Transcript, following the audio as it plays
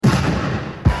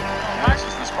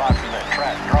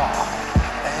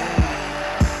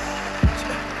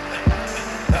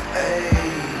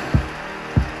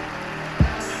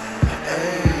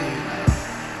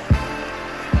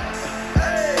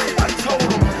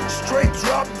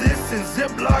and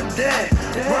Ziploc that.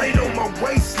 Right on my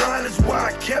waistline is why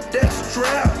I kept that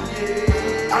strap.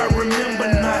 I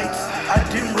remember nights, I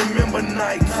didn't remember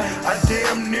nights. I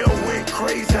damn near went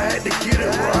crazy, I had to get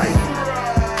it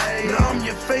right. Now I'm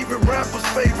your favorite rapper's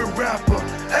favorite rapper.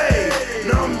 Hey,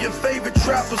 now I'm your favorite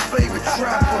trapper's favorite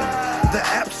trapper. The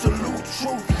absolute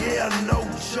truth, yeah, no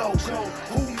joke.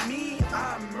 Who me,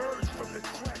 I emerged from the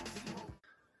crack.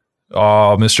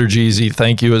 Oh, Mr. Jeezy,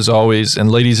 thank you as always.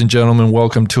 And ladies and gentlemen,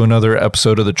 welcome to another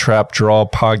episode of the Trap Draw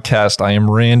podcast. I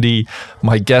am Randy.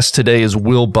 My guest today is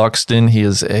Will Buxton. He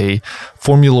is a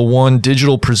Formula One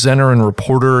digital presenter and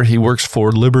reporter. He works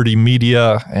for Liberty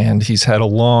Media, and he's had a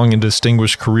long and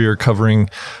distinguished career covering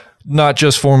not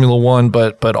just Formula One,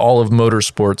 but all of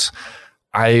motorsports.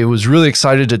 I was really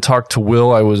excited to talk to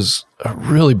Will. I was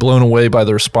really blown away by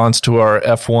the response to our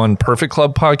F1 Perfect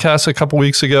Club podcast a couple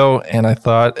weeks ago, and I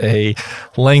thought a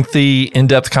lengthy,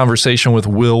 in-depth conversation with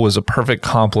Will was a perfect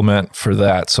complement for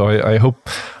that. So I hope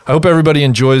everybody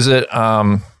enjoys it.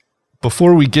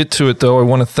 Before we get to it, though, I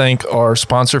want to thank our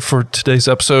sponsor for today's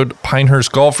episode,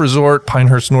 Pinehurst Golf Resort,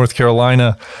 Pinehurst, North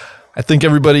Carolina. I think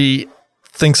everybody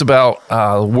thinks about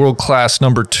world-class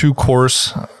number 2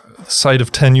 course, site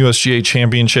of 10 USGA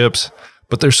championships,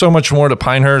 but there's so much more to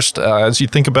Pinehurst. As you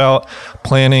think about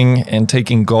planning and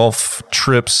taking golf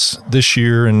trips this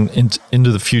year and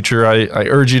into the future, I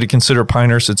urge you to consider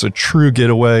Pinehurst. It's a true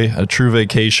getaway, a true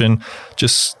vacation,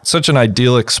 just such an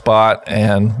idyllic spot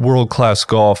and world-class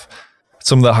golf.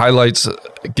 Some of the highlights,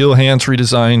 Gil Hanse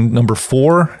redesigned number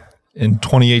 4 in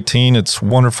 2018. It's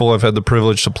wonderful. I've had the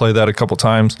privilege to play that a couple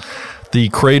times. The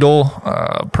Cradle,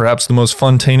 perhaps the most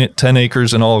fun 10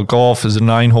 acres in all of golf, is a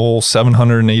 9-hole,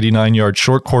 789-yard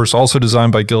short course, also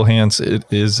designed by Gil Hanse. It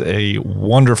is a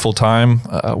wonderful time.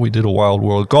 We did a Wild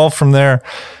World Golf from there.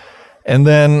 And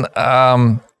then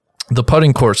the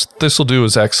putting course, This'll Do,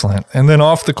 is excellent. And then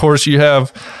off the course, you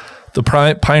have the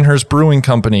Pinehurst Brewing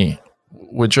Company,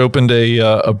 which opened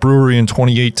a brewery in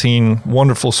 2018.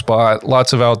 Wonderful spot,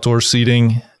 lots of outdoor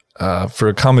seating. For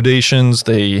accommodations,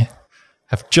 they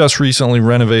have just recently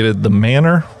renovated the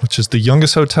Manor, which is the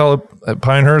youngest hotel at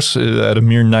Pinehurst at a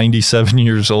mere 97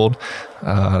 years old.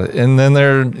 And then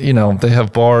they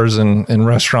have bars and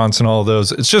restaurants and all of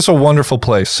those. It's just a wonderful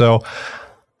place. So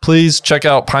please check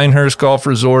out Pinehurst Golf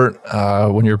Resort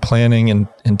when you're planning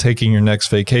and taking your next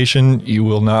vacation. You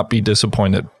will not be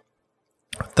disappointed.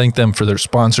 Thank them for their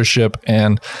sponsorship.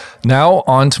 And now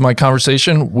on to my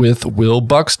conversation with Will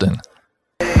Buxton.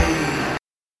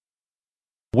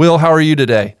 Will, how are you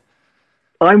today?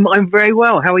 I'm very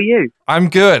well. How are you? I'm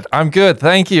good.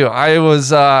 Thank you. I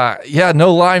was,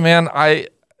 no lie, man. I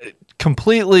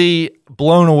completely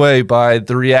blown away by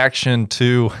the reaction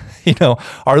to,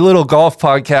 our little golf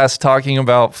podcast talking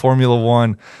about Formula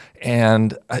One,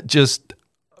 and just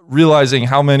realizing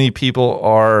how many people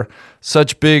are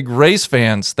such big race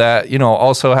fans that,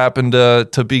 also happen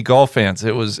to be golf fans.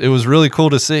 It was really cool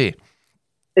to see.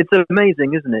 It's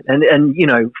amazing, isn't it? And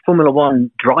Formula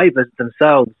One drivers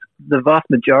themselves, the vast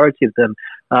majority of them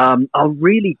are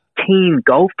really keen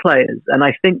golf players. And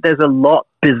I think there's a lot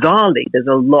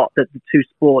that the two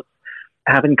sports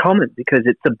have in common, because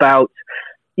it's about,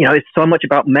 it's so much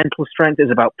about mental strength,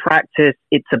 it's about practice,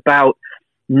 it's about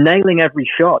nailing every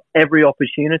shot, every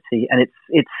opportunity. And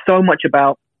it's so much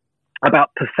about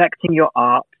perfecting your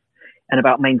art and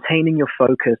about maintaining your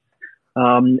focus,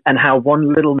 and how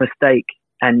one little mistake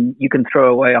and you can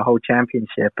throw away a whole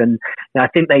championship. And I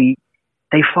think they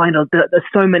find there's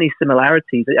so many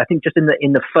similarities. I think just in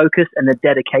the focus and the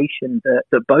dedication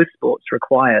that both sports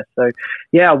require. So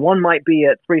yeah, one might be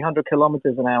at 300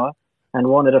 kilometers an hour and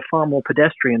one at a far more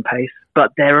pedestrian pace,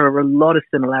 but there are a lot of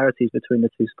similarities between the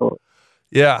two sports.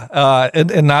 Yeah,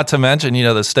 and not to mention,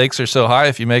 the stakes are so high.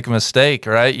 If you make a mistake,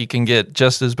 right, you can get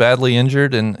just as badly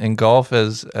injured in golf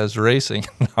as racing.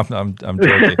 I'm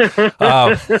joking.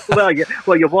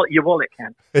 Well, your wallet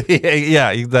can.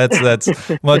 Yeah,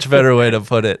 that's much better way to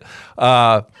put it.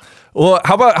 Well,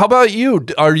 how about you?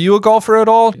 Are you a golfer at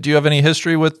all? Do you have any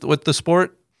history with the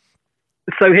sport?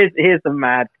 So here's the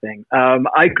mad thing.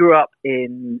 I grew up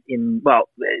in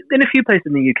a few places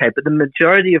in the UK, but the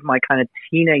majority of my kind of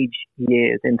teenage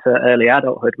years into early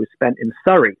adulthood was spent in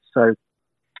Surrey. So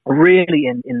really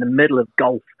in the middle of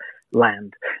golf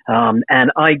land.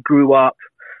 And I grew up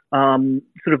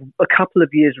sort of a couple of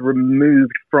years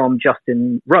removed from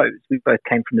Justin Rose. We both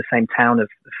came from the same town of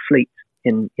Fleet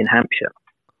in Hampshire.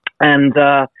 And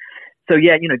so,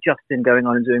 yeah, Justin going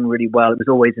on and doing really well. It was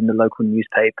always in the local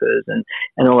newspapers and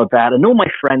all of that. And all my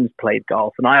friends played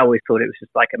golf. And I always thought it was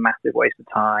just like a massive waste of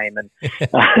time. And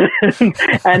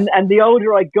and the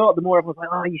older I got, the more everyone was like,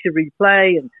 oh, you should really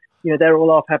play. And they're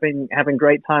all off having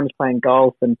great times playing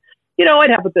golf, and I'd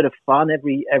have a bit of fun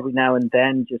every now and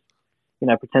then, just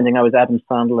pretending I was Adam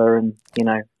Sandler and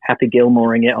Happy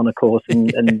Gilmoreing it on a course,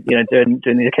 and doing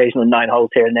the occasional 9 holes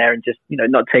here and there, and just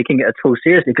not taking it at all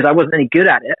seriously because I wasn't any good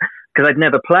at it because I'd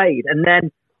never played. And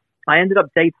then I ended up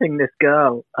dating this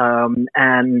girl,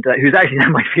 and who's actually now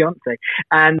my fiance,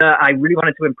 and I really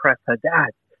wanted to impress her dad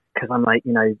because I'm like,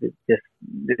 this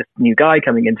new guy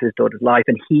coming into his daughter's life,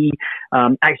 and he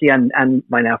actually and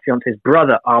my now fiance's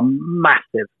brother are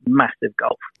massive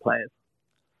golf players.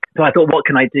 So I thought, what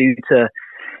can I do to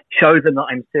show them that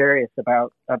I'm serious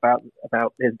about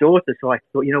his daughter? So I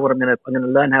thought, you know what, I'm gonna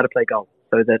learn how to play golf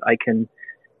so that I can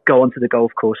go onto the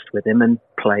golf course with him and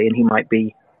play, and he might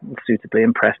be suitably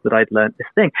impressed that I'd learned this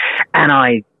thing. And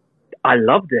I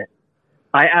loved it.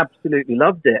 I absolutely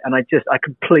loved it, and I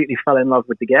completely fell in love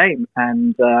with the game.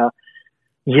 And the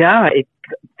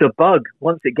bug,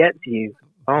 once it gets you,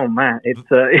 oh man, it's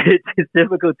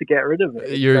difficult to get rid of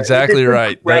it. You're exactly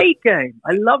right. Great game.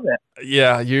 I love it.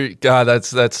 Yeah,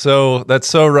 that's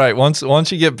so right.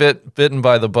 Once you get bitten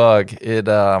by the bug,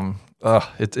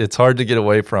 it's hard to get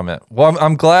away from it. Well,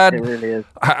 I'm glad. It really is.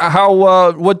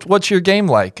 What's your game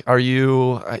like? Are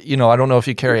you I don't know if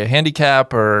you carry a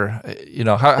handicap or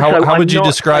how would you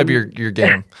describe your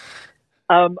game?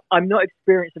 I'm not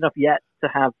experienced enough yet to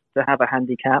have a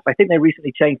handicap. I think they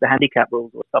recently changed the handicap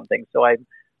rules or something, so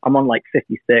I'm on like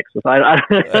 56. So I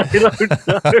don't know.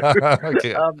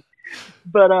 Okay.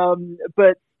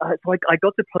 So I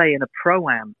got to play in a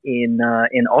pro-am in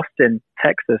Austin,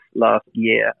 Texas last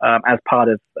year as part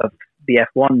of the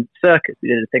F1 circuit. We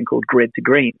did a thing called Grid to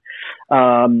Green,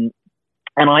 and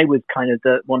I was kind of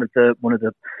one of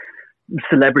the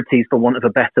celebrities, for want of a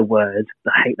better word.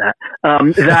 I hate that.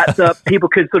 That people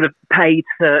could sort of pay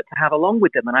to have along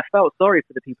with them, and I felt sorry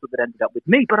for the people that ended up with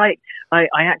me. But I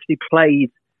actually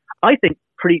played, I think,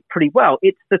 pretty well.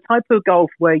 It's the type of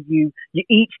golf where you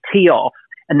each tee off,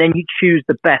 and then you choose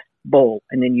the best ball,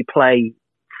 and then you play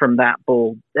from that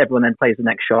ball. Everyone then plays the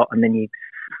next shot, and then you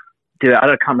do it. I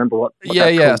can't remember what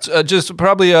it's just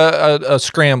probably a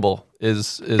scramble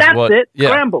is that's what it. Yeah.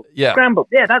 Scramble. Yeah. Scramble.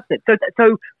 Yeah, that's it.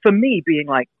 So for me, being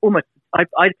like almost,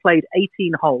 I'd played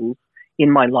 18 holes in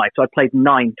my life, so I played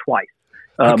 9 twice,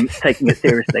 taking it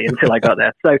seriously until I got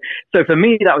there. So for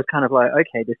me, that was kind of like,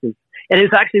 okay, and it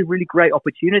was actually a really great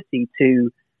opportunity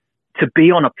to be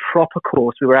on a proper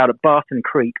course. We were out at Barton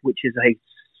Creek, which is a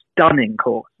stunning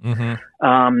course,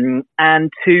 and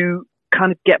to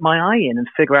kind of get my eye in and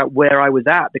figure out where I was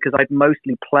at, because I'd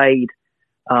mostly played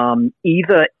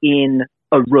either in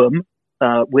a room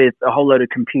with a whole load of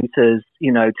computers,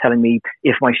 telling me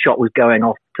if my shot was going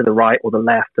off to the right or the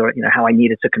left, or how I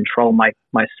needed to control my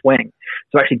swing.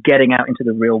 So actually getting out into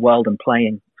the real world and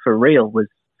playing for real was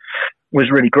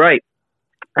really great,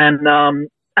 and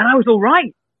I was all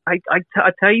right. I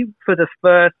tell you, for the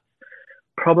first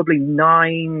probably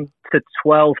 9 to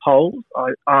 12 holes,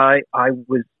 I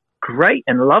was great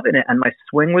and loving it, and my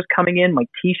swing was coming in. My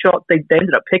tee shots, they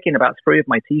ended up picking about 3 of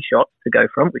my tee shots to go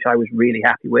from, which I was really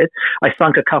happy with. I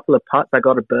sunk a couple of putts. I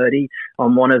got a birdie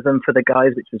on one of them for the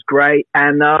guys, which was great,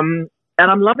 and I'm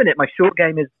loving it. My short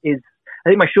game is I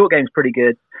think my short game's pretty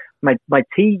good. My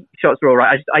tee shots are all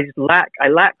right. I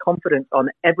lack confidence on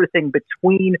everything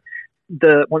between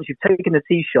once you've taken the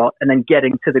tee shot and then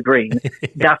getting to the green.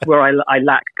 That's where I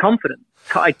lack confidence.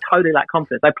 I totally lack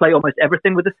confidence. I play almost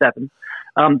everything with a 7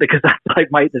 because that's like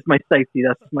that's my safety.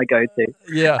 That's my go-to.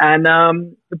 Yeah. And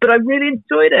but I really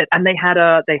enjoyed it. And they had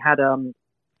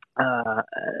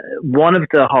one of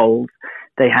the holes.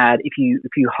 They had, if you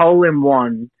hole in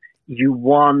one, you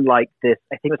won like this.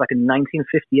 I think it was like a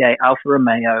 1958 Alfa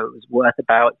Romeo. It was worth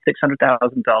about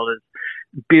 $600,000.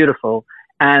 Beautiful.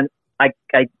 And I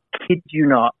kid you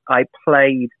not, I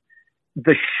played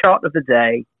the shot of the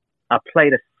day. I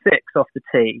played a 6 off the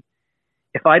tee.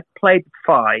 If I played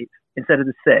 5 instead of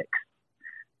the 6,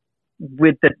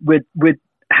 with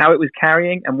how it was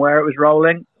carrying and where it was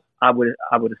rolling, I would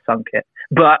have sunk it.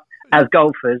 But as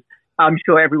golfers, I'm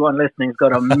sure everyone listening's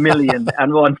got a million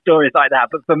and one stories like that.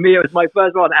 But for me, it was my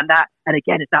first one, and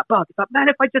again, it's that bug. It's like, man,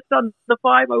 if I just done the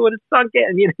 5, I would have sunk it,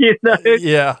 and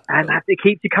yeah, and it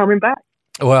keeps you coming back.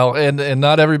 Well, and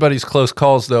not everybody's close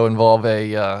calls though involve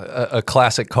a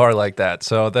classic car like that.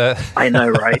 So that I know,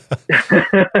 right?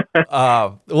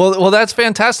 Well, that's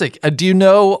fantastic. Do you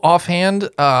know offhand?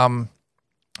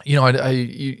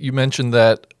 You mentioned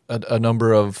that a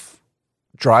number of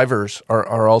drivers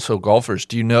are also golfers.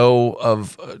 Do you know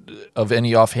of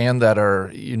any offhand that are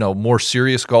more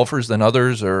serious golfers than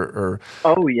others, or?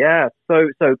 Oh yeah, so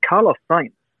Carlos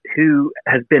Sainz, who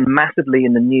has been massively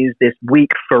in the news this week.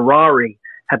 Ferrari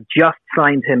have just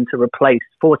signed him to replace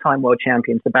four-time world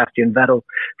champion Sebastian Vettel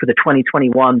for the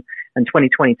 2021 and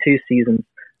 2022 seasons.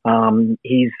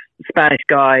 He's a Spanish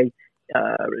guy.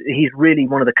 He's really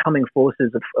one of the coming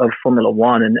forces of Formula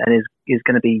One, and is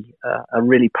going to be a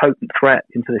really potent threat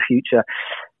into the future.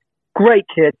 Great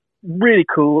kid, really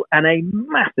cool, and a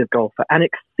massive golfer, and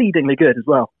exceedingly good as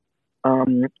well. I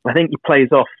think he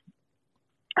plays off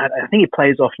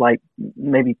like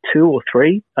maybe 2 or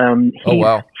 3.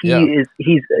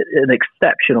 He's an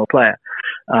exceptional player.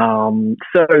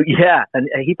 So yeah, and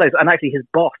he plays. And actually, his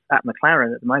boss at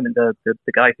McLaren at the moment, the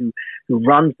guy who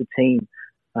runs the team,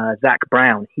 Zach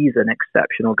Brown, he's an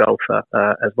exceptional golfer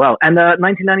as well. And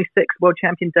 1996 world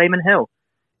champion Damon Hill,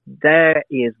 there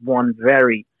is one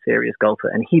very serious golfer,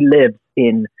 and he lives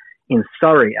in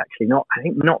Surrey, actually,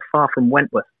 not far from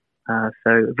Wentworth.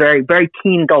 So very, very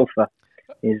keen golfer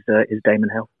is Damon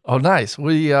Hill. Oh, nice.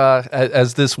 We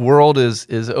as this world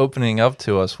is opening up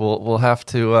to us, we'll have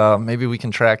to maybe we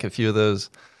can track a few of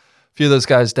those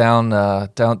guys down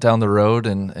the road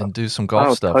and do some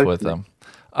golf stuff totally. With them.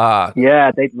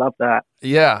 Yeah, they'd love that.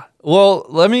 Yeah. Well,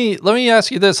 let me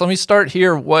ask you this. Let me start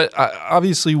here. What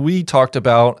obviously we talked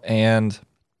about, and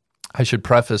I should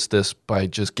preface this by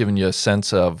just giving you a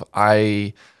sense of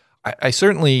I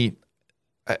certainly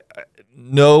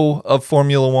know of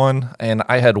Formula One, and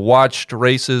I had watched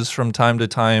races from time to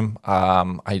time.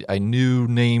 I knew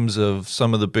names of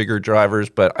some of the bigger drivers,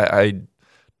 but I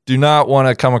do not want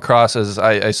to come across as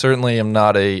I certainly am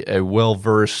not a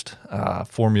well-versed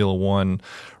Formula One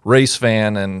race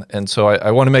fan, and so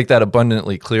I want to make that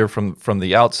abundantly clear from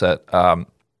the outset.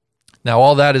 Now,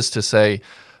 all that is to say,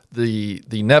 the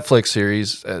Netflix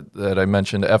series that I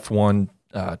mentioned, F1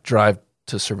 Drive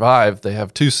to Survive, they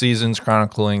have 2 seasons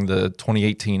chronicling the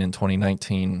 2018 and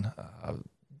 2019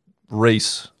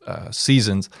 race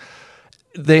seasons.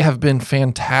 They have been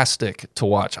fantastic to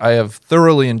watch. I have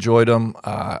thoroughly enjoyed them.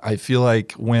 I feel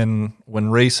like when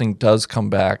racing does come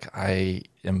back, I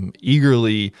am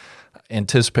eagerly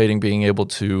anticipating being able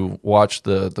to watch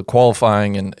the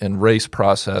qualifying and race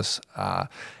process.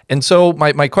 And so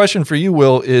my question for you,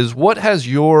 Will, is what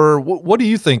do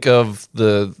you think of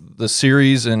the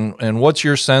series, and what's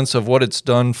your sense of what it's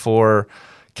done for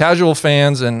casual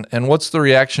fans, and what's the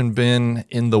reaction been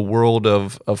in the world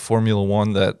of Formula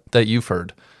One that you've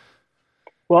heard?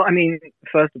 Well, I mean,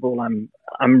 first of all, I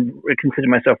consider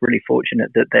myself really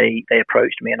fortunate that they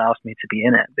approached me and asked me to be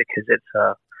in it, because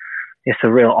it's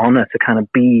a real honor to kind of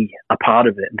be a part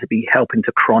of it and to be helping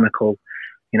to chronicle,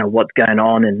 what's going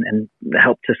on and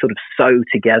help to sort of sew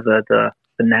together the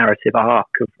narrative arc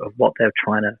of what they're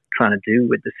trying to do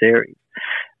with the series.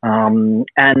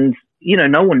 And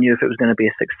no one knew if it was going to be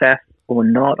a success or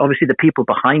not. Obviously, the people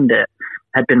behind it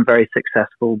had been very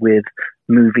successful with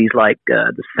movies like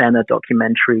the Senna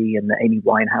documentary and the Amy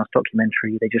Winehouse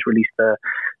documentary. They just released the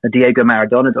Diego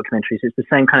Maradona documentary. So it's the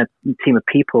same kind of team of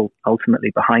people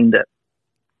ultimately behind it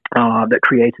that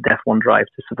created F1 Drive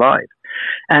to Survive.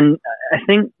 And I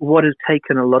think what has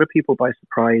taken a lot of people by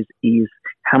surprise is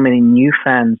how many new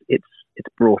fans it's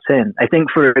brought in. I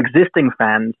think for existing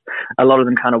fans, a lot of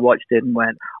them kind of watched it and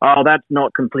went, "Oh, that's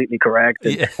not completely correct."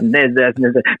 And there's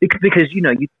because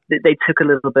they took a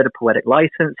little bit of poetic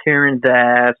license here and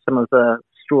there. Some of the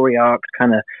story arcs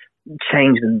kind of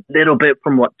changed a little bit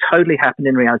from what totally happened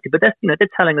in reality, but they're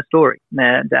telling a story,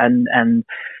 and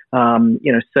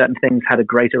certain things had a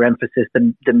greater emphasis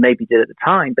than maybe did at the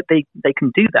time, but they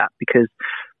can do that because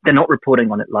they're not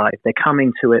reporting on it live. They're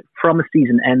coming to it from a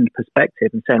season end perspective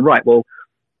and saying, right, well,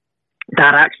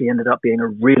 that actually ended up being a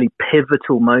really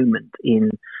pivotal moment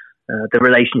in the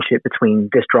relationship between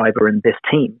this driver and this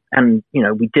team. And,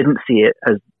 we didn't see it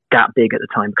as that big at the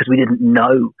time because we didn't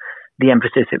know the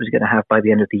emphasis it was going to have by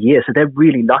the end of the year. So they're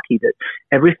really lucky that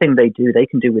everything they do, they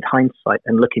can do with hindsight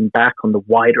and looking back on the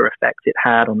wider effect it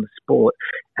had on the sport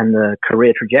and the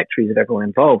career trajectories of everyone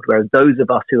involved. Whereas those of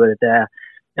us who are there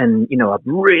and, are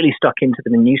really stuck into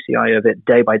the minutiae of it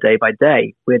day by day by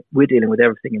day, we're dealing with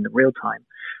everything in the real time.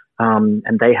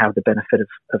 And they have the benefit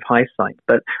of hindsight.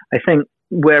 But I think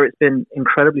where it's been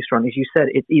incredibly strong, as you said,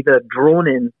 it's either drawn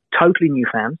in totally new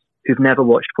fans who've never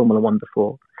watched Formula One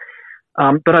before.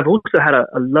 But I've also had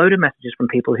a load of messages from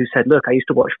people who said, look, I used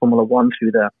to watch Formula One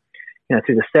through the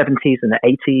 70s and the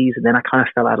 80s, and then I kind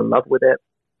of fell out of love with it.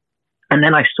 And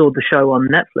then I saw the show on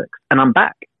Netflix, and I'm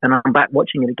back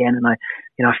watching it again, and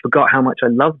I forgot how much I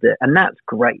loved it. And that's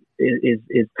great, is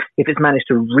if it's managed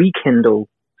to rekindle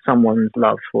someone's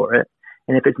love for it,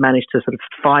 and if it's managed to sort of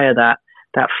fire that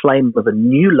flame of a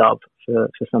new love for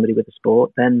somebody with the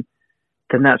sport, then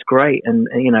that's great. And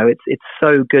it's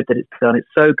so good that it's done. It's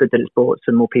so good that it's brought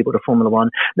some more people to Formula One.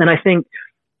 Then I think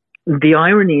the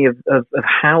irony of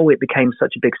how it became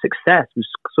such a big success was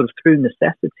sort of through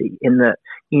necessity, in that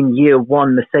in year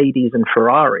one, Mercedes and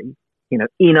Ferrari,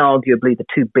 inarguably the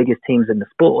two biggest teams in the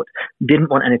sport, didn't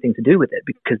want anything to do with it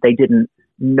because they didn't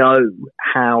know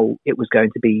how it was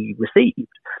going to be received.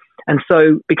 And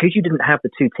so because you didn't have the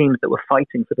two teams that were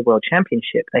fighting for the world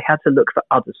championship, they had to look for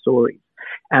other stories.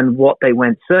 And what they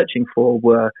went searching for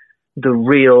were the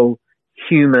real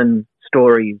human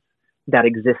stories that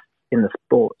exist in the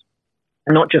sport.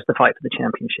 And not just the fight for the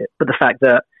championship, but the fact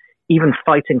that even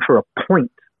fighting for a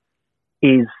point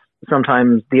is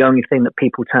sometimes the only thing that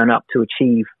people turn up to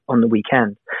achieve on the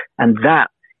weekend. And that,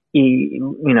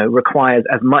 requires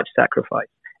as much sacrifice,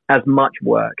 as much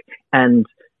work, and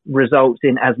results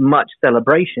in as much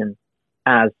celebration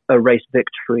as a race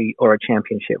victory or a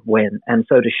championship win. And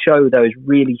so to show those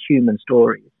really human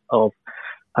stories of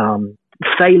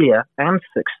failure and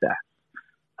success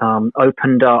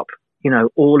opened up,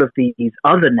 all of these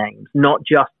other names, not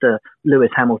just the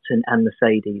Lewis Hamilton and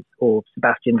Mercedes or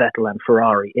Sebastian Vettel and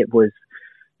Ferrari. It was,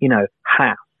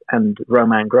 Haas and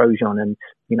Romain Grosjean and,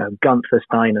 Gunther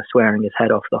Steiner swearing his head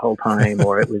off the whole time.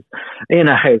 Or it was,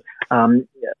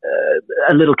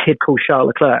 a little kid called Charles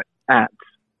Leclerc at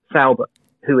Sauber,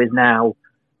 who is now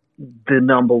the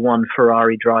number one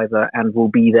Ferrari driver and will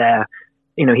be there.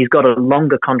 He's got a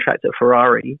longer contract at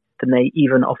Ferrari than they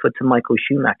even offered to Michael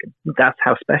Schumacher. That's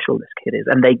how special this kid is.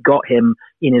 And they got him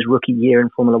in his rookie year in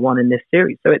Formula One in this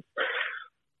series. So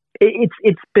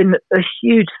it's been a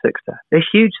huge success.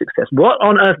 What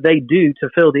on earth they do to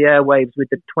fill the airwaves with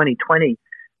the 2020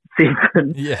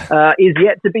 season is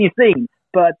yet to be seen.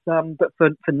 But for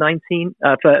 19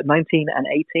 and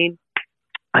 18,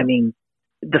 I mean,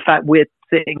 the fact we're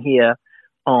sitting here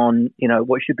on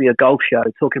what should be a golf show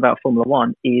talking about Formula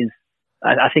One is,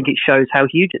 I think it shows how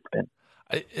huge it's been.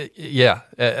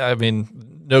 I mean,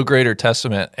 no greater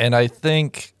testament. And I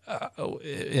think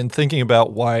in thinking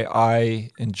about why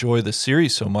I enjoy the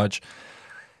series so much,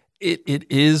 it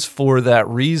is for that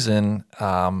reason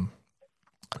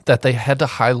that they had to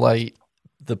highlight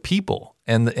the people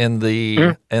and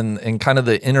kind of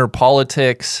the inner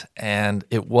politics, and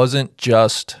it wasn't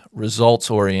just results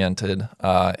oriented.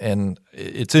 And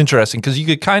it's interesting because you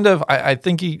could kind of, I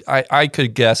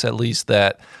could guess at least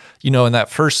that, in that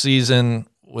first season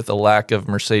with a lack of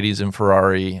Mercedes and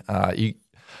Ferrari,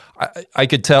 I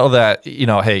could tell that,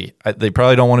 hey, they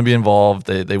probably don't want to be involved.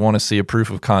 They want to see a proof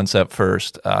of concept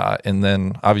first. And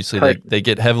then obviously they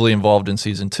get heavily involved in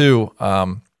season 2.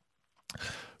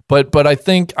 But I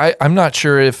think I'm not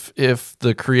sure if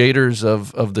the creators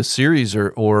of the series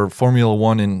or Formula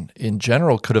One in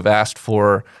general could have asked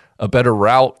for a better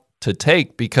route to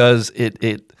take, because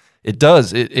it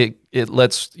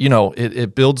lets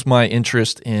it builds my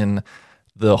interest in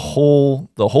the whole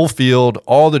field,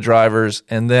 all the drivers,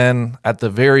 and then at the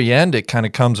very end it kind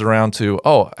of comes around to,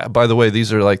 oh, by the way,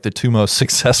 these are like the two most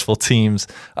successful teams,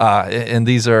 and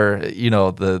these are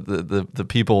the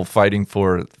people fighting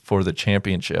for the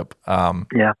championship.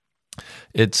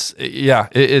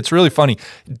 It's really funny.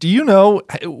 Do you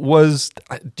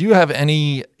have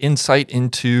any insight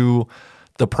into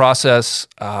the process,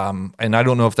 and I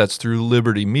don't know if that's through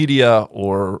Liberty Media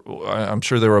or I'm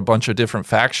sure there were a bunch of different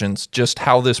factions, just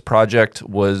how this project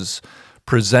was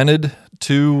presented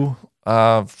to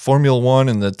Formula One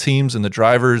and the teams and the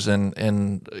drivers, and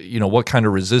what kind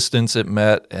of resistance it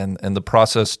met, and the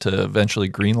process to eventually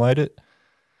greenlight it?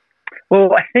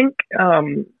 Well, I think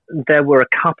there were a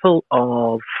couple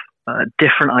of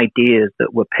different ideas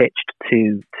that were pitched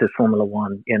to Formula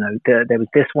One. There was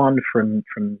this one from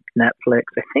Netflix.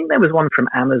 I think there was one from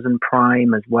Amazon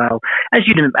Prime as well. As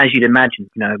you'd imagine,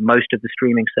 most of the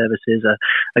streaming services are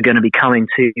going to be coming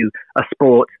to a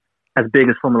sport as big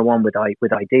as Formula One with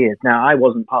ideas. Now, I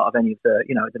wasn't part of any of the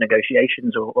the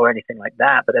negotiations or anything like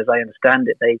that, but as I understand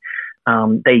it, they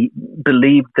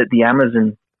believed that the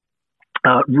Amazon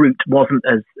route wasn't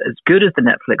as good as the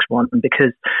Netflix one,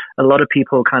 because a lot of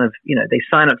people kind of, they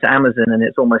sign up to Amazon and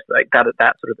it's almost like that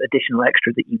sort of additional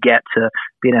extra that you get to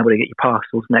being able to get your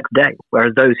parcels next day.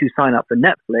 Whereas those who sign up for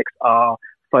Netflix are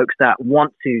folks that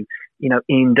want to,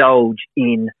 indulge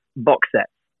in box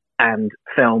sets and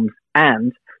films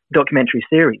and documentary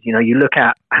series. You look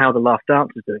at how The Last Dance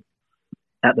is doing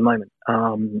at the moment.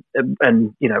 And,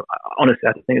 honestly,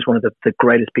 I think it's one of the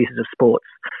greatest pieces of sports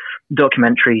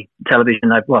documentary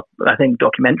television. I think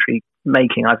documentary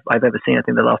making I've ever seen. I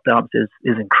think The Last Dance is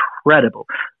incredible.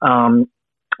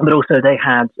 But also they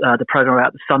had the program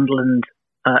about the Sunderland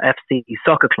FC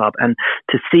soccer club, and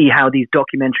to see how these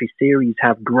documentary series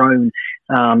have grown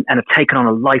and have taken on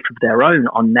a life of their own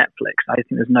on Netflix. I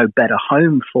think there's no better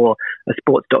home for a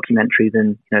sports documentary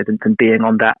than being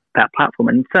on that platform.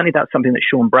 And certainly that's something that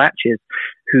Sean Bratches,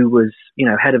 who was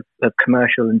head of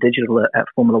commercial and digital at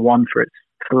Formula One for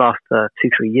the last 2-3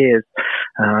 years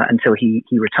until he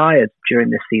retired during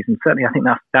this season. Certainly, I think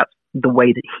that's the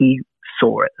way that he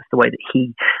saw it. That's the way that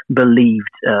he believed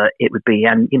it would be.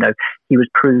 And he was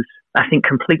proved, I think,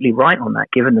 completely right on that,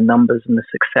 given the numbers and the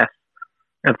success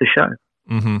of the show.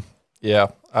 Mm-hmm.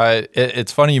 Yeah.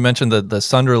 It's funny you mentioned the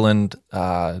Sunderland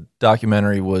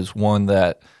documentary was one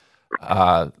that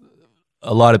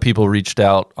a lot of people reached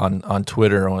out on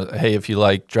Twitter and was, hey, if you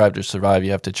like Drive to Survive, you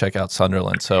have to check out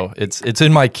Sunderland. So it's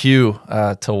in my queue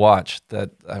to watch.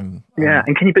 And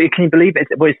can you believe it?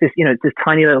 Well, it's this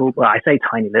tiny little. Well, I say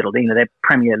tiny little. They're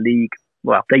Premier League.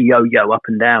 Well, they yo-yo up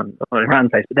and down around the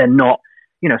place, but they're not.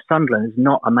 Sunderland is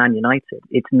not a Man United.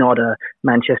 It's not a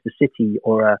Manchester City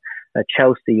or a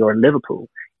Chelsea or a Liverpool.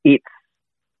 It's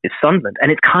Sunderland,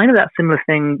 and it's kind of that similar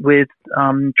thing with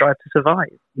Drive to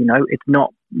Survive. It's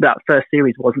not, that first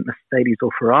series wasn't Mercedes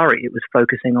or Ferrari. It was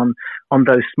focusing on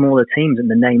those smaller teams and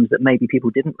the names that maybe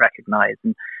people didn't recognize,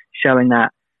 and showing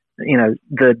that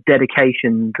the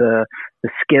dedication, the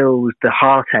skills, the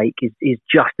heartache is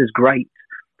just as great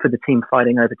for the team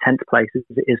fighting over 10th place as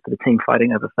it is for the team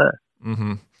fighting over first.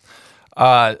 Mm-hmm.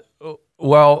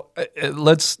 Well,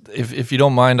 let's, if you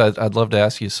don't mind, I'd love to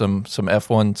ask you some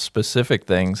F1 specific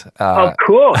things. Of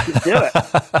course, let's do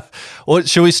it. Well,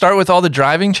 should we start with all the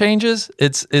driving changes?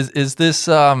 Is this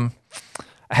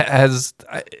has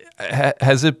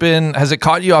it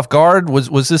caught you off guard?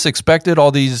 Was this expected?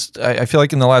 All these, I feel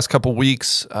like in the last couple of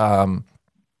weeks,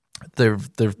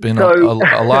 there've been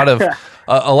a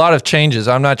lot of changes.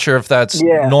 I'm not sure if that's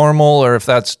normal or if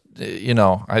that's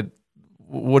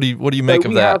what do you make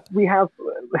of that? We have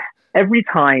every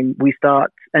time we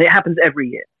start, and it happens every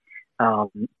year.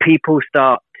 People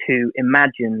start to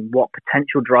imagine what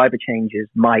potential driver changes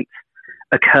might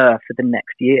occur for the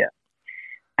next year,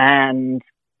 and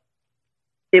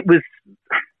it was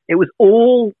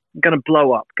all going to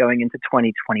blow up going into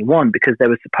 2021 because there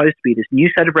was supposed to be this new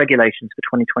set of regulations for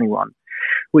 2021,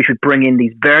 which would bring in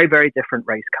these very, very different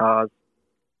race cars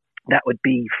that would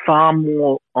be far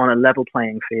more on a level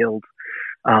playing field.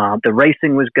 The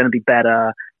racing was going to be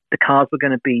better. The cars were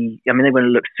going to be, they were going to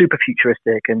look super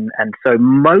futuristic. And so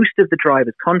most of the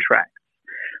drivers' contracts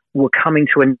were coming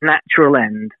to a natural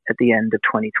end at the end of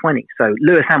 2020. So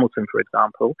Lewis Hamilton, for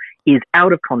example, is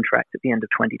out of contract at the end of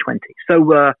 2020.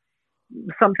 So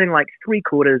something like 80%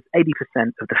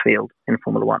 of the field in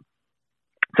Formula One.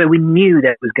 So we knew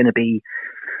there was going to be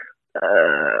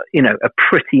a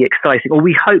pretty exciting, or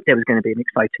we hoped there was going to be an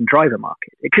exciting driver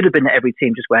market. It could have been that every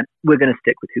team just went, we're going to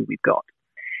stick with who we've got.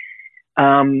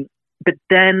 But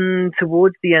then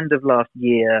towards the end of last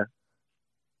year,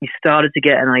 you started to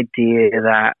get an idea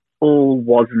that all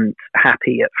wasn't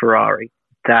happy at Ferrari,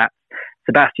 that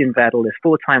Sebastian Vettel, this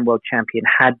 4-time world champion,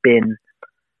 had been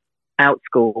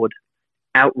outscored,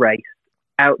 outraced,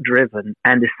 outdriven,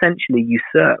 and essentially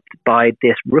usurped by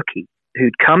this rookie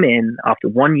who'd come in after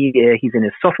 1 year. He's in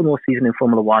his sophomore season in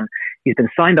Formula One. He's been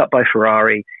signed up by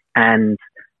Ferrari and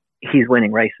he's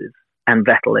winning races, and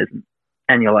Vettel isn't.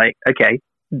 And you're like, okay,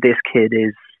 this kid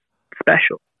is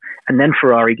special. And then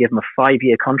Ferrari give him a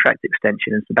 5-year contract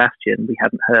extension, and Sebastian, we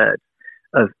hadn't heard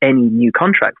of any new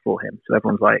contract for him. So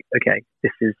everyone's like, okay,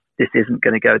 this isn't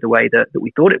going to go the way that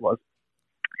we thought it was.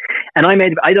 And I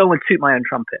don't want to toot my own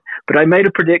trumpet, but I made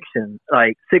a prediction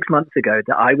like 6 months ago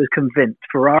that I was convinced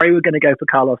Ferrari were going to go for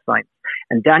Carlos Sainz,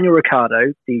 and Daniel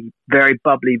Ricciardo, the very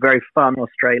bubbly, very fun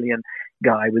Australian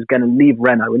guy, was going to leave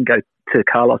Renault and go to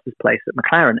Carlos's place at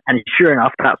McLaren. And sure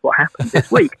enough, that's what happened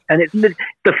this week. And it's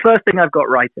the first thing I've got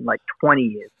right in like 20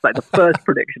 years. It's like the first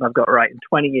prediction I've got right in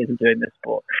 20 years of doing this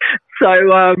sport. So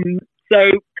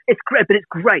it's great, but it's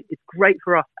great. It's great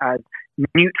for us as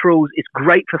neutrals. It's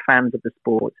great for fans of the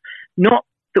sport. Not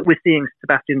that we're seeing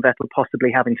Sebastian Vettel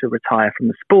possibly having to retire from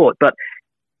the sport, but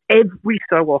every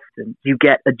so often you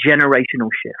get a generational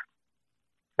shift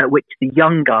at which the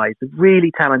young guys, the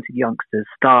really talented youngsters,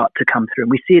 start to come through.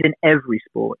 And we see it in every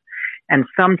sport. And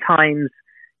sometimes,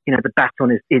 the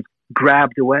baton is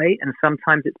grabbed away, and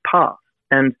sometimes it's passed.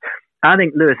 And I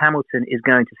think Lewis Hamilton is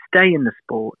going to stay in the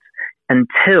sport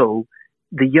until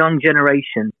the young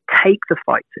generation take the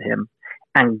fight to him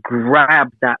and grab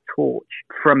that torch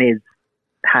from his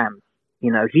hands.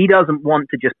 He doesn't want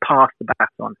to just pass the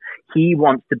baton. He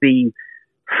wants to be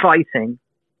fighting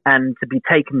and to be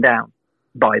taken down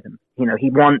by them. He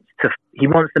wants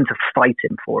them to fight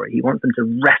him for it. He wants them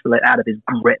to wrestle it out of his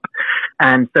grip.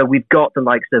 And so we've got the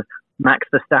likes of Max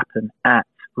Verstappen at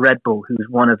Red Bull, who's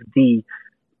one of the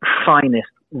finest,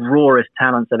 rawest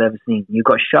talents I've ever seen. You've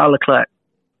got Charles Leclerc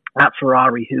at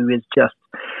Ferrari, who is just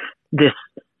this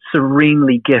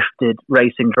serenely gifted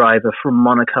racing driver from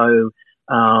Monaco.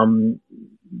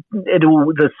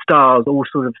 The stars all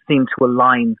sort of seem to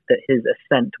align that his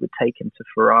ascent would take him to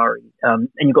Ferrari. And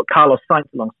you've got Carlos Sainz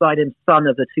alongside him, son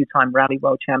of the two-time rally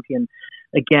world champion.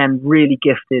 Again, really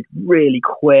gifted, really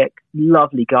quick,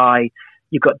 lovely guy.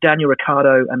 You've got Daniel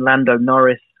Ricciardo and Lando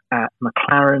Norris at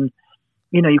McLaren.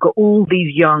 You know, you've got all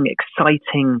these young,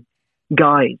 exciting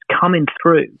guys coming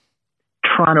through,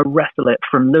 trying to wrestle it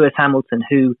from Lewis Hamilton,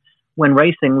 who, when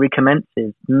racing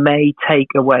recommences, may take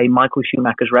away Michael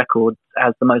Schumacher's record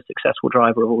as the most successful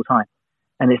driver of all time.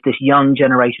 And it's this young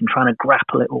generation trying to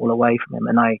grapple it all away from him.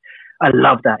 And I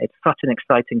love that. It's such an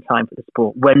exciting time for the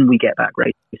sport. When we get back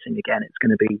racing again, it's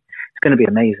going to be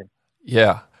amazing.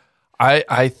 Yeah.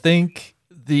 I think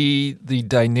the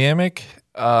dynamic,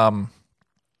 the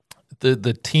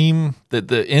team,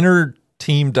 the inner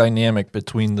team dynamic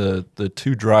between the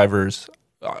two drivers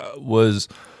was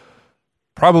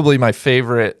probably my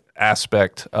favorite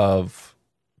aspect of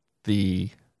the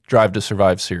Drive to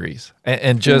Survive series,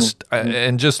 and just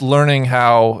learning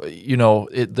how, you know,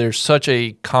 there's such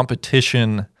a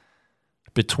competition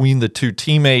between the two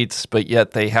teammates, but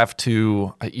yet they have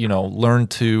to, you know, learn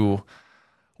to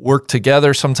work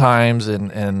together sometimes, and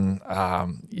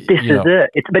this is it.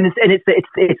 It's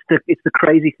the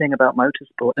crazy thing about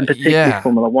motorsport, and particularly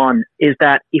Formula One, is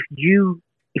that if you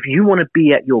want to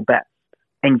be at your best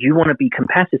and you want to be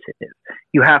competitive,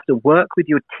 you have to work with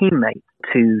your teammate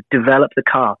to develop the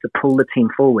car, to pull the team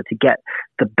forward, to get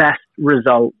the best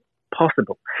result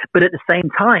possible. But at the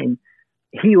same time,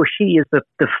 he or she is the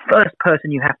first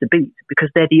person you have to beat,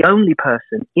 because they're the only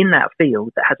person in that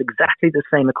field that has exactly the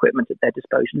same equipment at their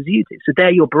disposal as you do. So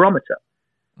they're your barometer.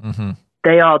 Mm-hmm.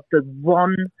 They are the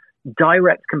one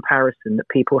direct comparison that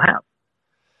people have.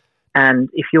 And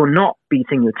if you're not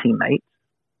beating your teammate,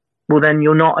 well, then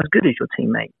you're not as good as your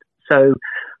teammate. So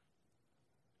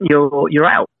you're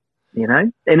out, you know?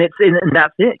 And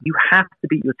that's it. You have to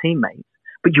beat your teammate,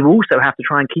 but you also have to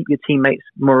try and keep your teammates'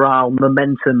 morale,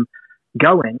 momentum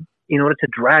going in order to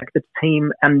drag the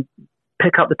team and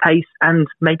pick up the pace and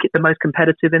make it the most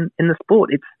competitive in the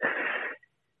sport.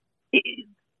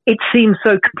 It seems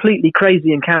so completely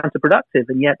crazy and counterproductive,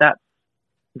 and yet that's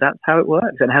how it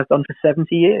works, and has done for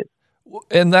 70 years.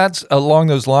 And that's along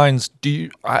those lines.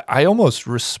 I almost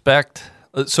respect,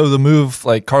 so the move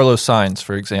like Carlos Sainz,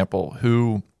 for example,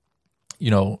 who,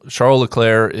 you know, Charles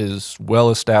Leclerc is well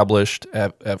established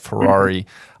at Ferrari.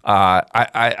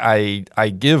 I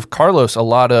give Carlos a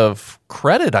lot of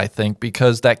credit, I think,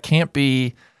 because that can't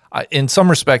be, in some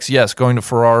respects, yes, going to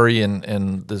Ferrari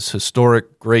and this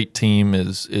historic great team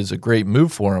is a great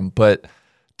move for him, but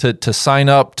to sign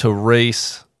up to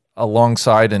race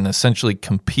alongside and essentially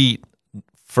compete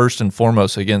first and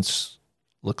foremost against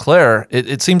Leclerc,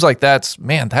 it seems like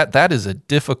that is a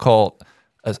difficult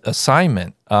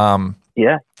assignment.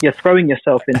 Yeah, you're throwing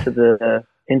yourself into the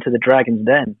dragon's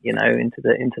den, you know, into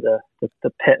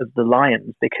the pit of the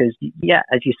lions, because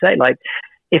as you say, like,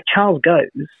 if Charles goes,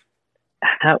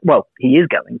 he is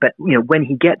going, but you know, when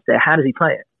he gets there, how does he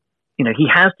play it? You know, he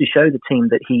has to show the team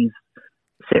that he's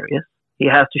serious. He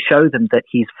has to show them that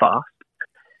he's fast.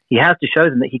 He has to show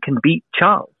them that he can beat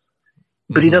Charles,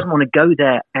 but he doesn't want to go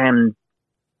there and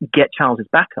get Charles's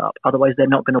backup. Otherwise, they're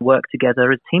not going to work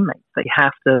together as teammates. They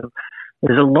have to.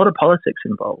 There's a lot of politics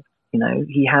involved. You know,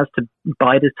 he has to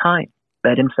bide his time,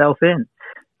 bed himself in,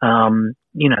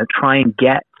 you know, try and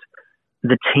get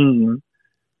the team,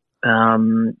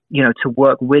 you know, to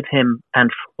work with him and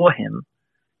for him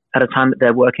at a time that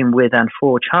they're working with and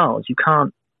for Charles. You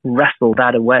can't wrestle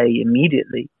that away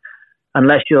immediately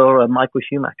unless you're a Michael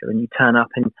Schumacher and you turn up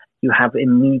and you have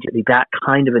immediately that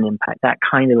kind of an impact, that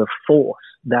kind of a force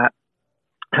that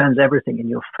turns everything in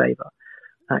your favor.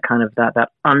 That kind of that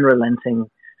unrelenting,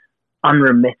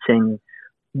 unremitting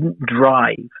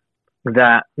drive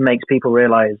that makes people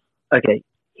realize, okay,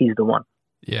 he's the one.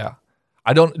 Yeah.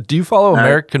 Do you follow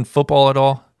American football at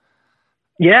all?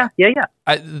 Yeah.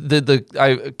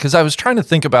 Because I was trying to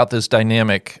think about this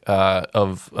dynamic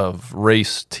of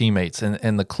race teammates,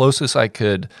 and the closest I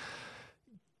could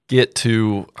get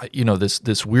to, you know,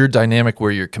 this weird dynamic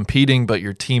where you're competing, but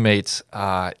your teammates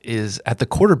is at the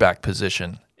quarterback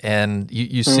position. And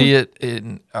you see it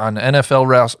on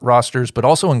NFL rosters, but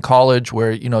also in college,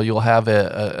 where, you know, you'll have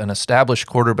an established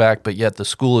quarterback, but yet the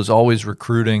school is always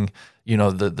recruiting, you know,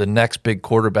 the next big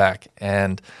quarterback.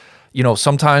 And,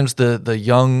 sometimes the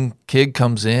young kid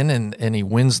comes in and he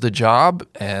wins the job,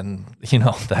 and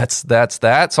that's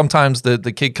that. Sometimes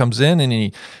the kid comes in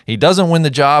and he doesn't win the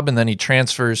job, and then he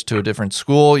transfers to a different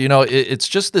school. It's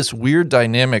just this weird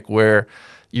dynamic where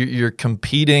you're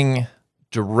competing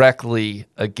directly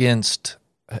against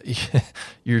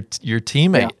your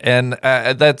teammate, and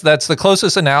that's the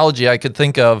closest analogy I could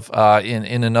think of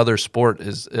in another sport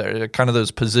is kind of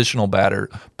those positional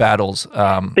battles.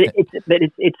 But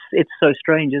it's so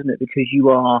strange, isn't it? Because you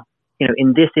are,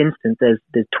 in this instance,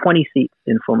 there's 20 seats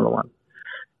in Formula One,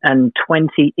 and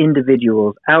 20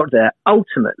 individuals out there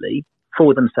ultimately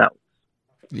for themselves.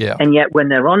 Yeah. And yet, when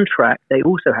they're on track, they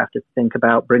also have to think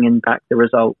about bringing back the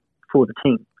result for the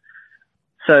team.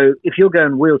 So if you're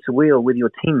going wheel to wheel with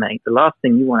your teammate, the last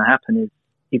thing you want to happen is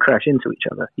you crash into each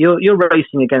other. You're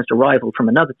racing against a rival from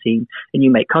another team, and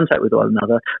you make contact with one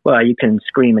another. Well, you can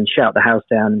scream and shout the house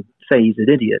down and say he's an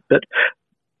idiot, but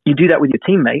you do that with your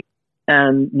teammate,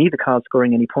 and neither car's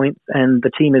scoring any points, and the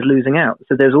team is losing out.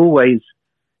 So there's always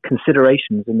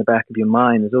considerations in the back of your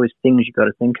mind. There's always things you've got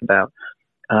to think about,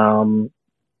 and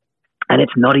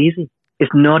it's not easy.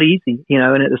 It's not easy,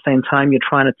 and at the same time, you're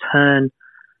trying to turn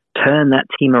that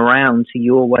team around to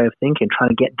your way of thinking, trying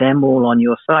to get them all on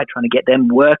your side, trying to get them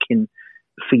working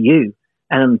for you,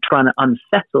 and trying to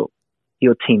unsettle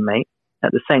your teammate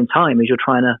at the same time as you're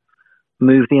trying to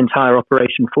move the entire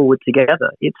operation forward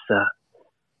together. It's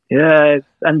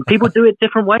and people do it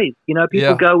different ways.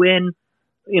 People go in,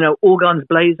 all guns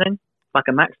blazing, like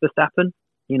a Max Verstappen,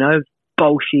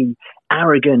 bolshy,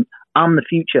 arrogant, I'm the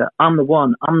future, I'm the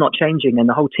one, I'm not changing. And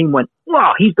the whole team went,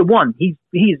 wow, he's the one, he's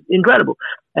incredible.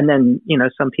 And then,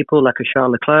 some people like a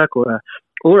Charles Leclerc or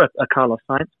a Carlos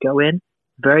Sainz go in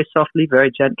very softly, very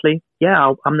gently.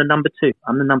 Yeah, I'm the number two.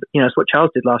 I'm the number, it's what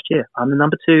Charles did last year. I'm the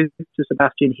number two to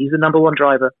Sebastian. He's the number one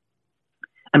driver.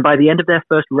 And by the end of their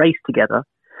first race together,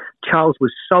 Charles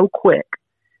was so quick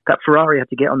that Ferrari had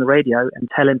to get on the radio and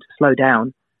tell him to slow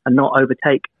down and not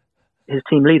overtake his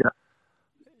team leader.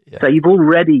 Yeah. So you've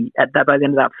already, by the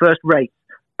end of that first race,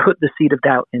 put the seed of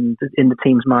doubt in the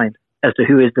team's mind as to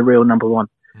who is the real number one.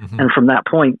 Mm-hmm. And from that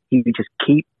point, you just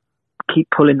keep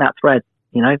pulling that thread,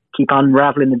 keep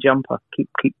unraveling the jumper,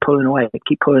 keep pulling away.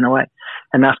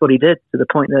 And that's what he did, to the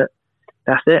point that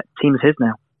that's it. Team's his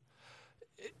now.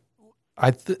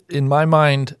 In my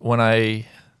mind, when I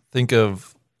think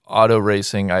of auto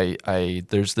racing,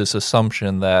 there's this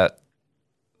assumption that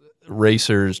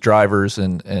racers, drivers,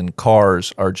 and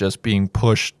cars are just being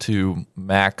pushed to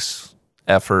max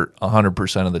effort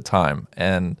 100% of the time.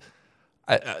 And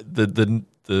the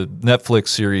Netflix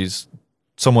series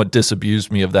somewhat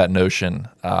disabused me of that notion.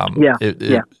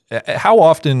 How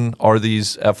often are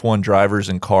these F1 drivers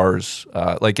and cars,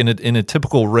 like in a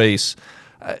typical race,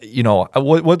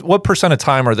 what percent of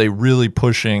time are they really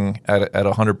pushing at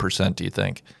 100%, do you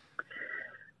think?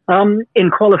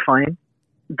 In qualifying,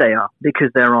 they are, because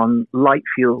they're on light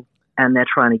fuel and they're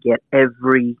trying to get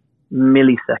every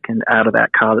millisecond out of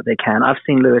that car that they can. I've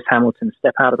seen Lewis Hamilton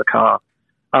step out of the car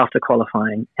after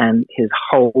qualifying and his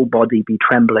whole body be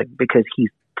trembling because he's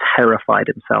terrified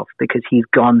himself, because he's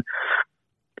gone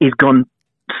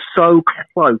so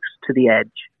close to the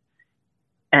edge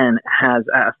and has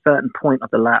at a certain point of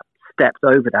the lap stepped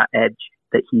over that edge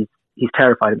that he's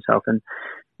terrified himself. And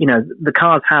the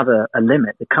cars have a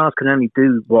limit. The cars can only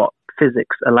do what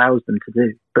physics allows them to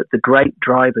do, but the great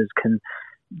drivers can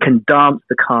dance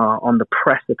the car on the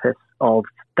precipice of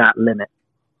that limit,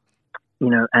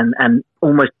 and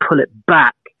almost pull it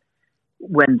back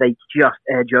when they just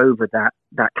edge over that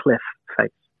cliff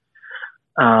face.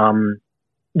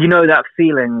 That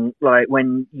feeling like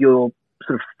when you're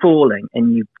sort of falling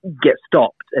and you get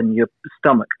stopped and your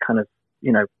stomach kind of,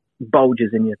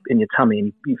 bulges in your tummy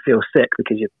and you feel sick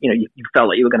because you felt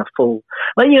like you were going to fall.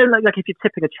 Like if you're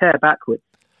tipping a chair backwards.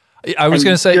 I was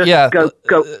going to say, go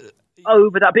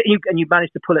over that bit and you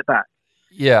manage to pull it back.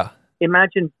 Yeah.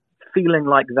 Imagine feeling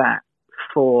like that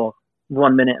for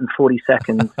 1 minute and 40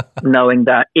 seconds, knowing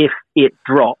that if it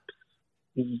drops,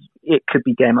 it could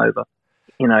be game over,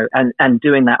 and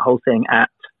doing that whole thing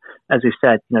at, as we've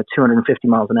said, 250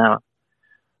 miles an hour.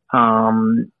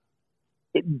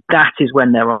 That is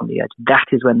when they're on the edge. That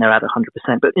is when they're at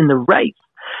 100%. But in the race,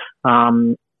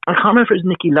 I can't remember if it was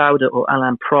Niki Lauda or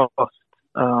Alain Prost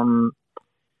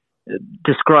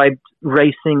described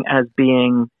racing as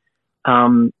being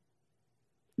kind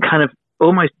of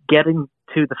almost getting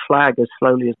to the flag as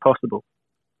slowly as possible,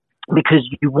 because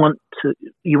you want to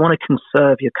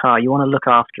conserve your car. You want to look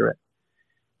after it.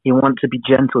 You want to be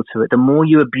gentle to it. The more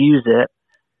you abuse it,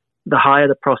 the higher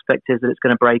the prospect is that it's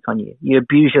going to break on you. You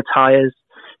abuse your tires,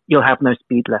 you'll have no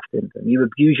speed left in them. You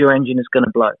abuse your engine, it's going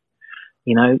to blow.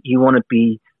 You want to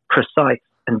be precise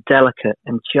and delicate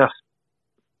and just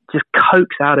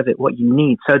coax out of it what you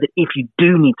need, so that if you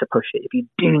do need to push it, if you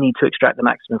do need to extract the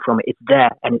maximum from it, it's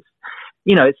there. And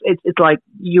it's like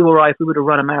you or I, if we were to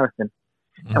run a marathon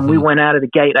and we went out of the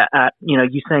gate at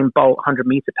Usain Bolt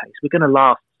 100-meter pace, we're going to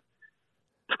last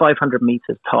 500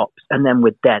 meters tops, and then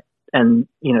we're dead. And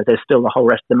there's still the whole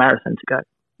rest of the marathon to go.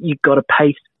 You've got to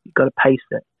pace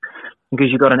it, because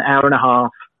you've got an hour and a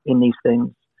half in these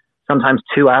things, sometimes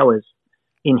 2 hours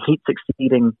in heats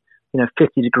exceeding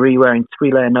 50 degree, wearing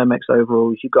 3-layer Nomex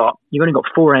overalls. You've only got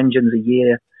 4 engines a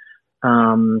year.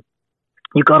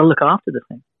 You've got to look after the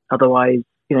thing. Otherwise,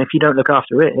 if you don't look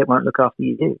after it, it won't look after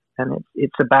you. And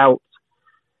it's about,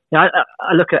 I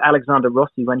look at Alexander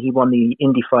Rossi when he won the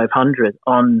Indy 500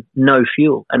 on no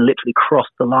fuel and literally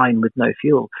crossed the line with no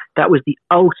fuel. That was the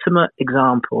ultimate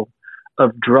example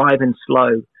of driving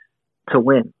slow to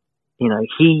win.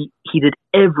 He did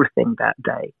everything that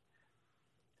day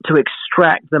to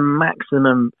extract the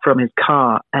maximum from his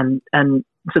car, and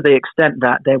to the extent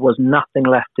that there was nothing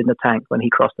left in the tank when he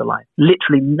crossed the line.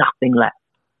 Literally nothing left.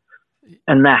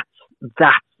 And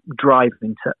that's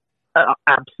driving to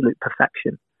absolute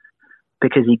perfection,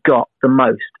 because he got the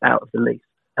most out of the least,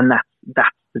 and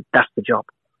that's the job.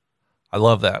 I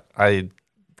love that.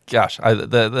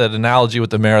 That analogy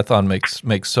with the marathon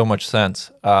makes so much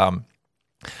sense.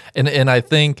 And I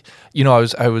think,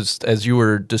 I was as you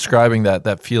were describing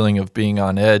that feeling of being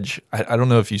on edge. I don't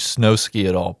know if you snow ski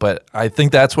at all, but I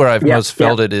think that's where I've most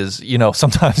felt it is,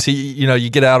 sometimes you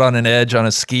get out on an edge on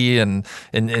a ski and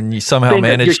you somehow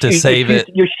manage to save it.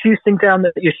 You're shooting down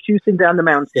the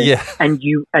mountain,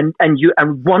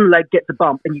 and one leg gets a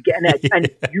bump and you get an edge, and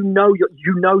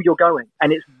you're going,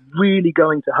 and it's really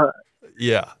going to hurt.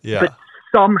 Yeah. But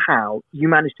somehow you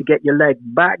manage to get your leg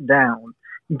back down,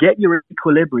 get your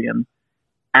equilibrium,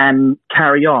 and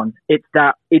carry on. It's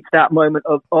that moment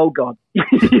of, oh God.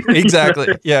 Exactly.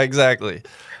 Yeah, exactly.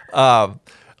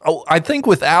 I think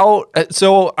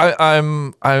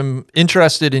I'm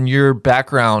interested in your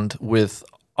background with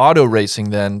auto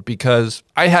racing then, because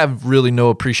I have really no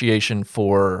appreciation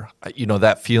for,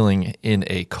 that feeling in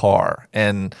a car.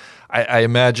 And I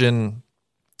imagine,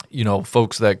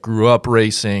 folks that grew up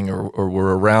racing or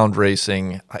were around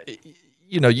racing,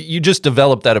 you just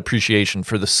develop that appreciation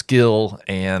for the skill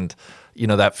and,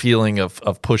 that feeling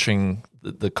of pushing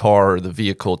the car or the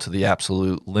vehicle to the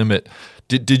absolute limit.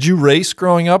 Did you race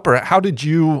growing up, or how did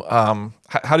you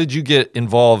get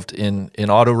involved in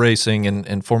auto racing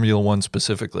and Formula One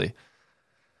specifically?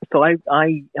 So I've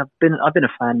been a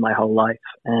fan my whole life,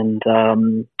 and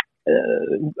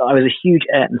I was a huge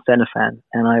Ayrton Senna fan,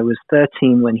 and I was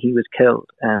 13 when he was killed,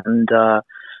 and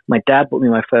my dad bought me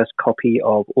my first copy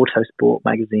of Autosport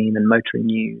magazine and Motoring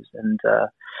News, and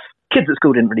kids at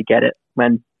school didn't really get it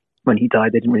when he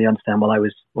died. They didn't really understand why I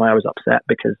was upset,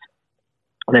 because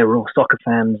they were all soccer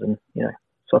fans, and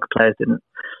soccer players didn't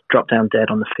drop down dead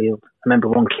on the field. I remember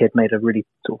one kid made a really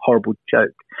sort of horrible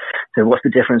joke. So what's the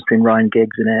difference between Ryan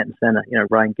Giggs and Ayrton Senna?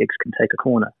 Ryan Giggs can take a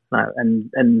corner. And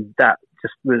that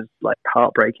just was like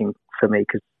heartbreaking for me,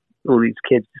 because all these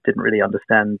kids just didn't really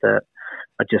understand that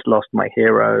I just lost my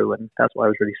hero, and that's why I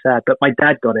was really sad. But my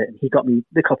dad got it, and he got me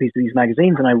the copies of these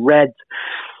magazines, and I read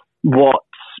what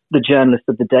the journalists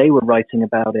of the day were writing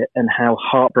about it and how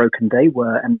heartbroken they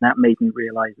were, and that made me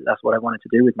realize that that's what I wanted to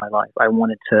do with my life. I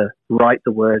wanted to write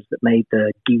the words that made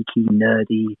the geeky,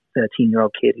 nerdy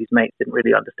 13-year-old kid whose mates didn't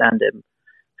really understand him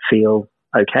feel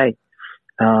okay.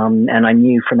 And I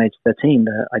knew from age 13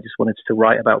 that I just wanted to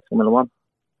write about Formula One,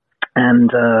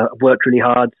 and worked really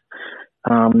hard.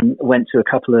 Went to a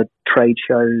couple of trade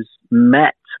shows,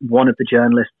 met one of the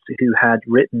journalists who had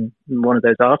written one of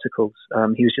those articles.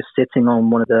 He was just sitting on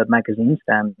one of the magazine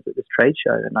stands at this trade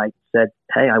show, and I said,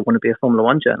 "Hey, I want to be a Formula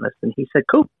One journalist." And he said,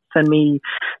 "Cool, send me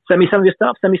some of your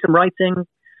stuff, send me some writing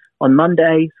on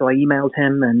Monday." So I emailed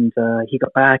him, and he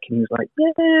got back, and he was like,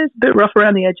 "Yeah, it's a bit rough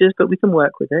around the edges, but we can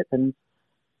work with it." And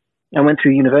I went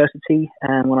through university,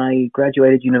 and when I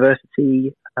graduated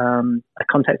university, I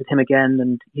contacted him again,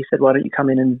 and he said, "Why don't you come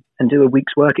in and do a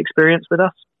week's work experience with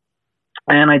us?"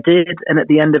 And I did, and at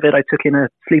the end of it, I took in a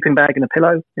sleeping bag and a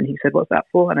pillow, and he said, "What's that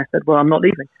for?" And I said, "Well, I'm not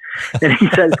leaving." And he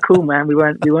said, "It's cool, man. We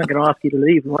weren't going to ask you to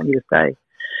leave. We want you to stay."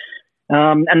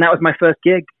 And that was my first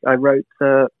gig. I wrote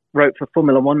for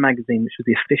Formula One magazine, which was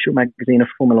the official magazine of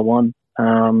Formula One,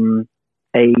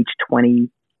 age 22,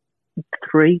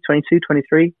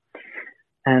 23.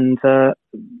 And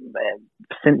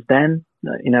since then,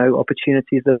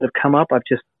 opportunities that have come up, I've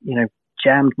just,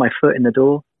 jammed my foot in the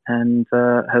door and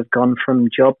have gone from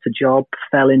job to job,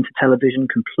 fell into television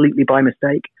completely by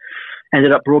mistake.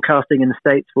 Ended up broadcasting in the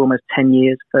States for almost 10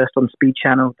 years, first on Speed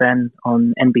Channel, then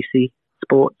on NBC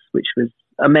Sports, which was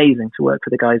amazing to work for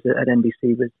the guys at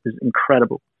NBC. Was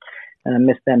incredible. And I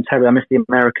miss them terribly. I miss the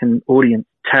American audience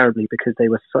terribly because they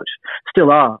were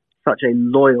still are such a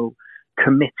loyal,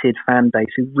 committed fan base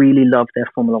who really loved their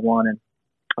Formula One. And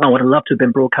I would have loved to have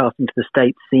been broadcasting to the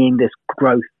States, seeing this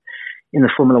growth in the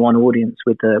Formula One audience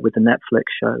with the Netflix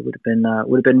show. Would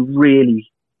have been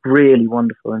really, really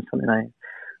wonderful, and something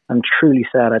I'm truly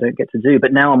sad I don't get to do.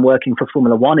 But now I'm working for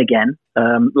Formula One again,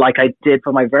 like I did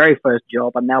for my very first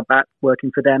job. I'm now back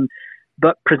working for them,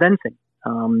 but presenting.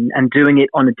 And doing it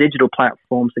on a digital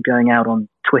platform, so going out on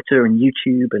Twitter and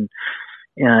YouTube and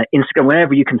Instagram,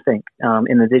 wherever you can think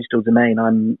in the digital domain.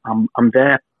 I'm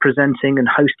there presenting and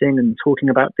hosting and talking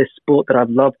about this sport that I've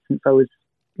loved since I was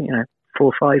 4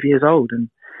 or 5 years old, and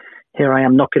here I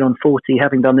am knocking on 40,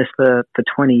 having done this for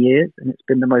 20 years, and it's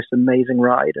been the most amazing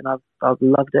ride, and I've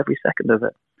loved every second of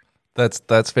it.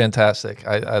 That's fantastic.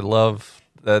 I love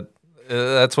that.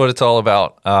 That's what it's all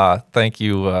about. Thank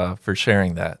you for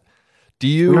sharing that. Do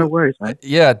you? No worries, mate.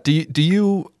 Yeah. Do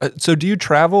you? So do you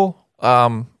travel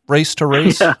race to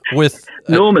race with?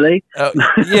 Normally.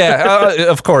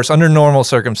 Of course, under normal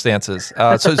circumstances.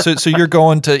 So you're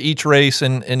going to each race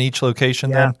in each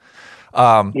location then?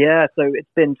 So it's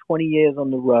been 20 years on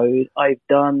the road. I've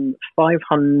done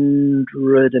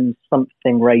 500 and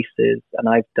something races, and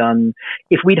I've done,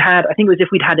 if we'd had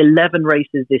 11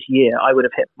 races this year, I would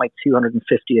have hit my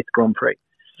 250th Grand Prix.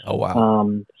 Oh, wow.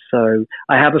 So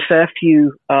I have a fair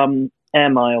few air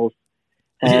miles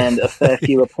and a fair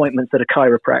few appointments at a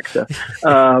chiropractor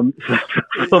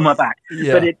for my back.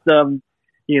 Yeah. But it's,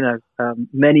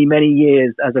 many, many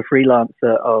years as a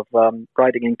freelancer of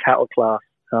riding in cattle class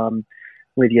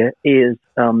with your ears,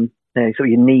 sort of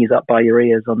your knees up by your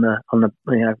ears on the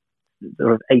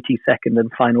sort of 82nd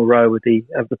and final row of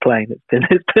the plane.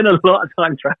 It's been a lot of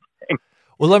time traveling.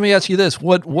 Well, let me ask you this: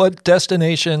 what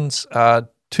destinations?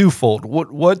 Twofold.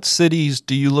 What cities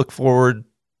do you look forward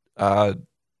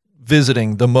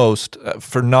visiting the most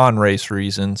for non-race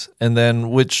reasons, and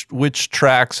then which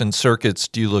tracks and circuits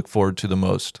do you look forward to the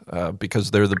most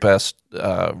because they're the best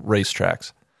race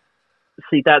tracks?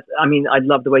 See, I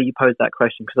love the way you pose that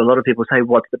question, because a lot of people say,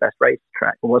 what's the best race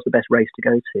track or what's the best race to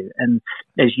go to? And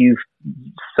as you've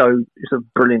so sort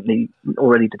of brilliantly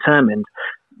already determined,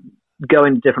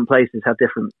 going to different places have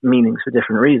different meanings for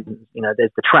different reasons.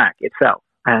 There's the track itself.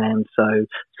 And so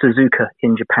Suzuka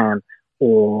in Japan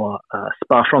or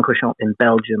Spa-Francorchamps in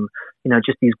Belgium,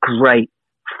 just these great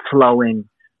flowing,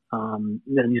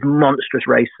 these monstrous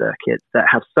race circuits that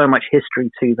have so much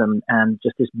history to them, and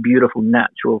just this beautiful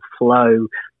natural flow,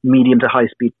 medium to high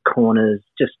speed corners,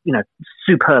 just,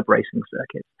 superb racing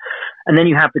circuits. And then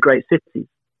you have the great cities.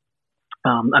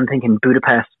 I'm thinking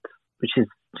Budapest, which is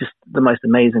just the most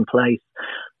amazing place.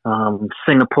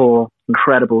 Singapore,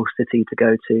 incredible city to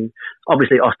go to.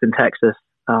 Obviously, Austin, Texas,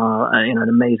 an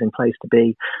amazing place to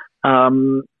be.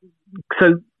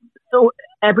 So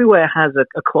everywhere has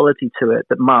a quality to it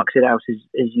that marks it out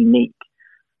as unique.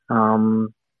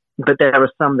 But there are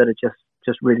some that are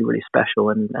just really, really special,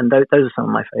 and those are some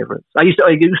of my favorites. I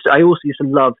also used to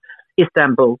love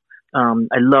Istanbul.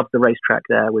 I loved the racetrack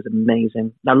there; it was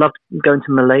amazing. I loved going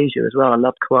to Malaysia as well. I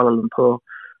loved Kuala Lumpur.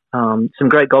 Some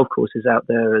great golf courses out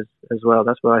there as well.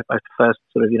 That's where I first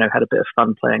sort of, had a bit of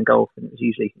fun playing golf, and it was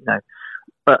usually,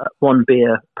 one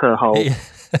beer per hole. Yeah.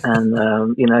 And,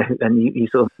 and you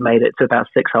sort of made it to about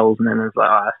 6 holes, and then it was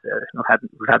like,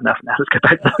 we've had enough now, let's go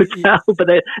back to the hotel. But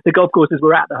the golf courses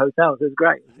were at the hotel, so it was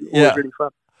great. It was always really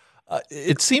fun.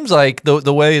 It seems like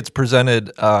the way it's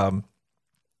presented on,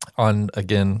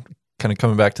 again, kind of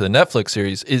coming back to the Netflix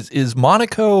series, is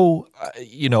Monaco,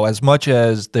 as much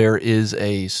as there is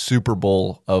a Super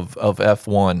Bowl of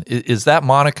F1, is that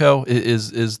Monaco,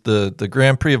 is the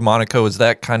Grand Prix of Monaco, is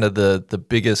that kind of the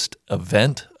biggest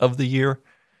event of the year?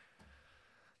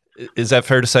 Is that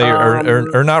fair to say,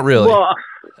 or not really? Well,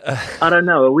 I don't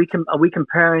know. Are we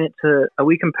comparing it to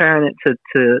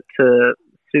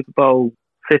Super Bowl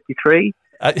 53?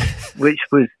 Which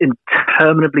was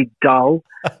interminably dull,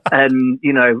 and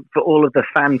for all of the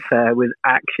fanfare, was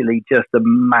actually just a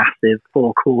massive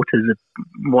 4 quarters of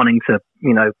wanting to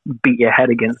beat your head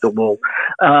against the wall.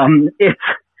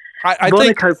 I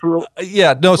think,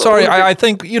 I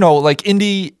think like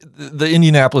the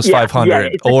Indianapolis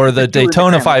 500 or the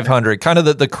Daytona 500, kind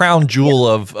of the crown jewel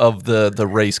of the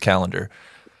race calendar.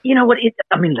 You know what?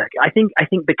 Look, I think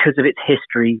because of its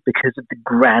history, because of the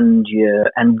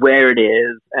grandeur and where it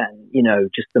is, and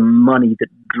just the money that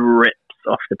drips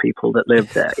off the people that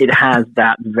live there, it has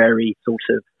that very sort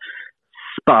of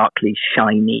sparkly,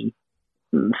 shiny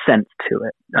sense to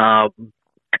it.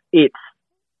 It's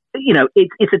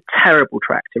it's a terrible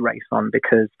track to race on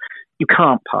because you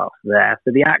can't pass there.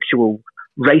 So the actual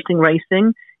racing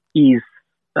is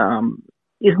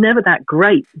never that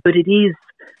great, but it is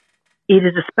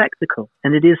a spectacle,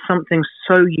 and it is something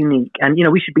so unique. And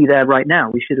we should be there right now.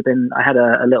 We should have been. I had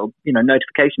a little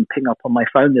notification ping up on my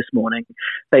phone this morning,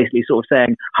 basically sort of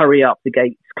saying, "Hurry up, the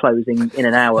gate's closing in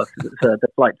an hour for the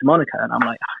flight to Monaco." And I'm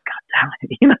like, "Oh, God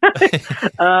damn it!"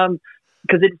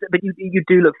 Because but you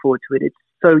do look forward to it. It's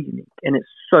so unique and it's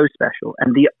so special.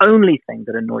 And the only thing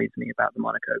that annoys me about the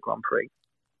Monaco Grand Prix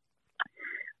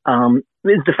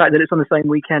is the fact that it's on the same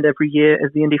weekend every year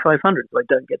as the Indy 500. So I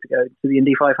don't get to go to the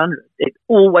Indy 500. It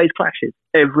always clashes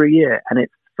every year, and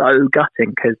it's so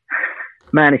gutting because,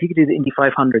 man, if you could do the Indy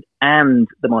 500 and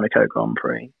the Monaco Grand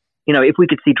Prix, if we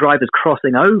could see drivers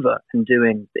crossing over and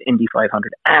doing the Indy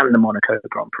 500 and the Monaco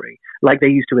Grand Prix like they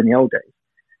used to in the old days,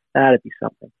 that'd be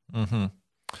something. Mm-hmm.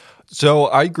 So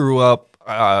I grew up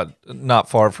not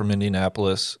far from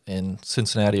Indianapolis in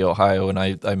Cincinnati, Ohio, and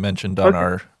I mentioned on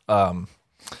our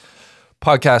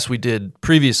podcast we did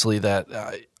previously that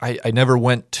I never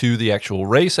went to the actual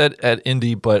race at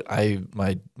Indy, but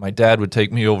my dad would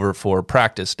take me over for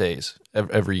practice days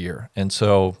every year, and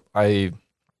so I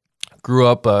grew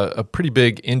up a pretty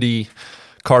big Indy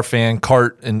car fan,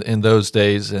 kart in those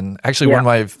days, and actually one of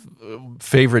my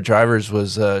favorite drivers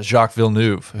was Jacques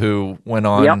Villeneuve, who went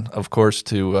on, of course,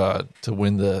 to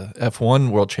win the F1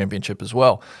 World Championship as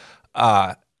well.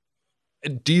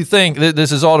 Do you think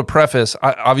this is all to preface?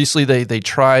 Obviously, they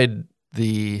tried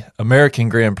the American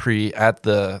Grand Prix at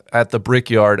the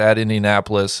Brickyard at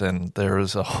Indianapolis, and there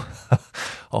was a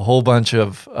whole bunch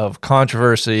of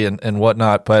controversy and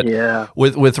whatnot. But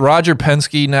with Roger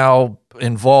Penske now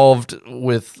involved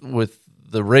with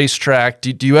the racetrack,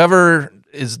 do you ever?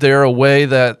 Is there a way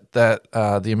that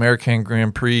the American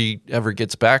Grand Prix ever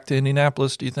gets back to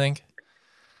Indianapolis, do you think?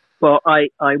 Well,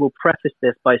 I will preface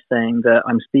this by saying that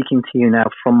I'm speaking to you now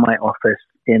from my office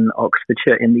in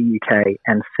Oxfordshire in the UK,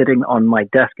 and sitting on my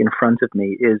desk in front of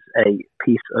me is a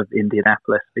piece of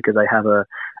Indianapolis because I have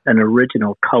an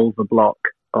original Culver block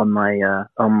on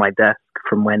my desk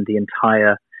from when the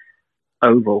entire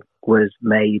oval was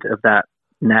made of that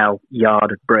now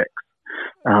yard of bricks.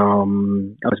 I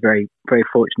was very, very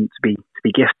fortunate to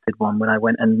be gifted one when I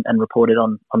went and reported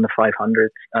on the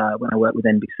 500s when I worked with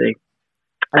NBC.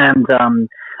 And I'm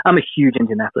a huge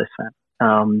Indianapolis fan.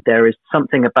 There is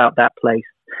something about that place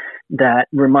that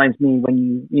reminds me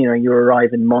when you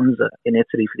arrive in Monza in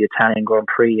Italy for the Italian Grand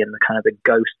Prix, and the kind of the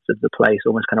ghosts of the place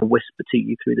almost kind of whisper to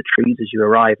you through the trees as you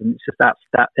arrive, and it's just that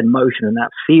emotion and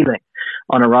that feeling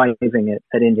on arriving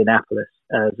at Indianapolis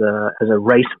as a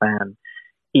race fan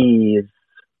is,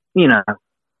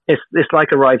 it's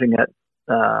like arriving at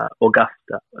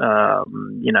Augusta.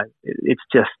 It's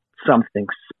just something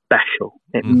special.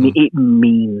 It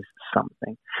means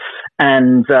something,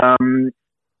 and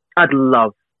I'd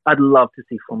love to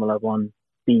see Formula One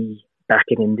be back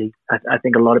in Indy. I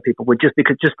think a lot of people would, just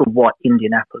for what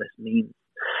Indianapolis means.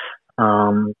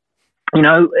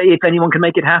 If anyone can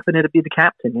make it happen, it'd be the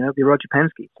captain. It'd be Roger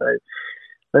Penske. So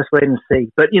let's wait and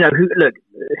see. But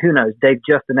who knows? They've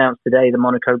just announced today the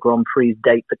Monaco Grand Prix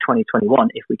date for 2021.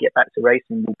 If we get back to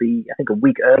racing, will be, I think, a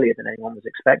week earlier than anyone was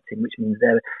expecting, which means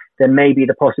there may be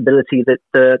the possibility that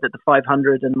the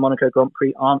 500 and the Monaco Grand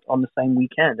Prix aren't on the same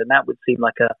weekend, and that would seem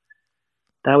like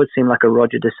a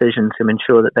Roger decision to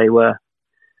ensure that they were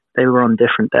on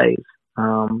different days.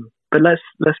 But let's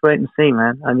wait and see,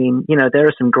 man. I mean, there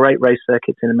are some great race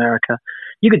circuits in America.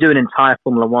 You could do an entire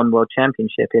Formula One World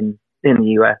Championship in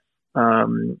the US.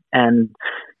 And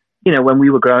when we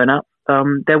were growing up,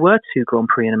 there were two Grand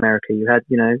Prix in America. You had,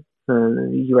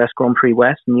 US Grand Prix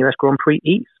West and US Grand Prix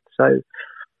East. So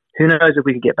who knows if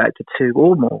we could get back to two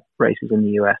or more races in the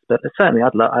US, but certainly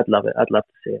I'd love it. I'd love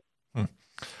to see it.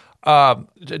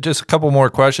 Just a couple more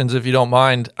questions, if you don't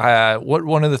mind.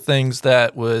 One of the things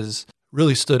that was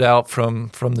really stood out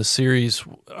from the series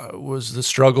was the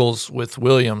struggles with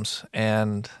Williams,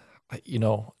 and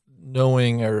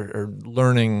knowing or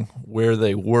learning where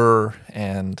they were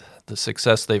and the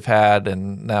success they've had,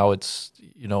 and now it's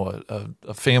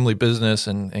a family business,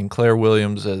 and Claire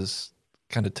Williams has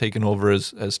kind of taken over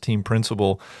as team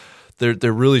principal.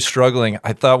 They're really struggling.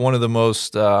 I thought one of the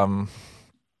most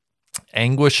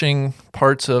anguishing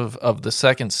parts of the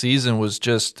second season was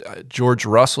just George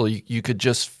Russell. You could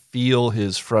just feel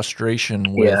his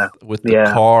frustration with the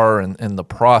car and the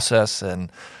process. And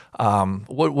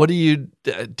what do you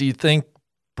think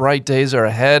bright days are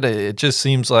ahead? It just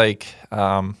seems like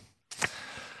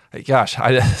gosh,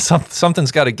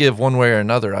 something's got to give one way or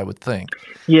another, I would think.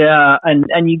 Yeah, and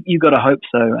you got to hope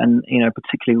so. And,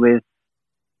 particularly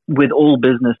with all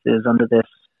businesses under this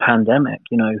pandemic,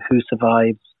 who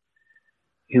survives,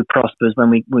 who prospers when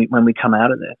we come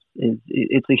out of this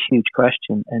it's a huge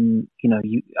question. And,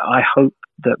 I hope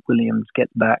that Williams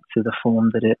gets back to the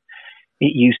form that it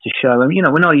used to show. And,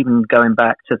 we're not even going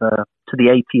back to the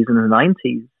 80s and the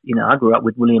 90s. I grew up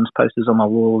with Williams posters on my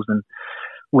walls and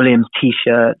Williams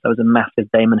T-shirts. I was a massive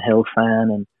Damon Hill fan.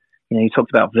 And, you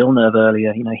talked about Villeneuve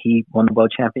earlier. He won the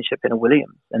World Championship in a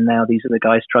Williams. And now these are the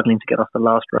guys struggling to get off the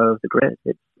last row of the grid.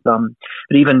 But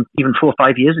even 4 or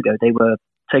 5 years ago, they were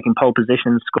taking pole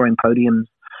positions, scoring podiums,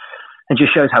 and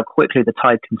just shows how quickly the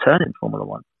tide can turn in Formula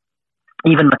One.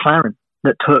 Even McLaren,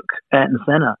 that took Ayrton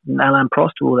Senna and Alain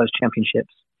Prost to all those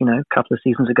championships, a couple of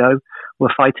seasons ago,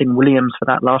 were fighting Williams for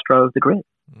that last row of the grid.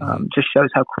 Just shows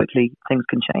how quickly things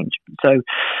can change. So,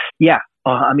 yeah,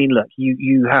 look,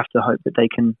 you have to hope that they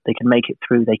can make it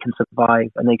through, they can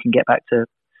survive, and they can get back to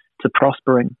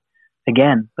prospering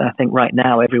again. But I think right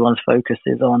now everyone's focus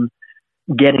is on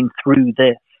getting through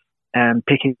this and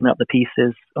picking up the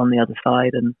pieces on the other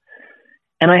side. And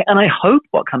I hope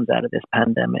what comes out of this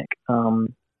pandemic,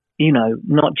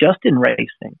 not just in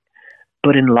racing,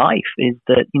 but in life, is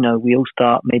that, we all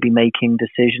start maybe making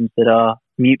decisions that are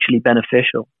mutually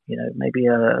beneficial. Maybe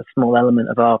a small element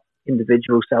of our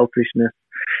individual selfishness,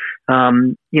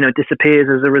 disappears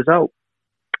as a result.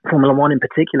 Formula One in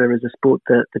particular is a sport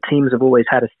that the teams have always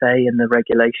had a say in the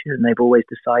regulation, and they've always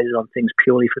decided on things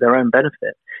purely for their own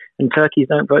benefit. And turkeys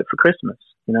don't vote for Christmas.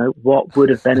 What would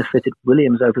have benefited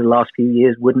Williams over the last few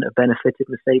years wouldn't have benefited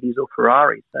Mercedes or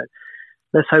Ferrari. So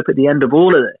let's hope at the end of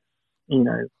all of this,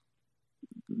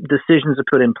 decisions are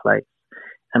put in place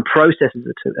and processes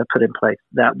are put in place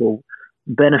that will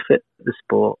benefit the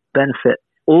sport, benefit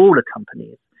all the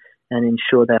companies, and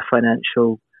ensure their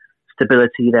financial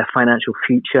stability, their financial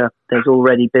future. There's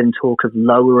already been talk of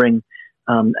lowering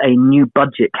a new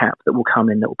budget cap that will come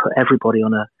in that will put everybody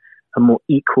on a more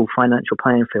equal financial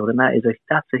playing field, and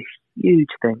that's a huge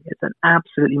thing. It's an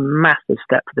absolutely massive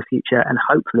step for the future, and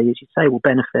hopefully, as you say, will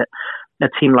benefit a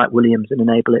team like Williams and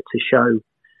enable it to show,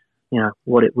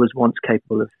 what it was once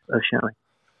capable of showing.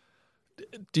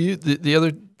 The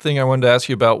other thing I wanted to ask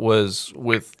you about was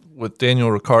with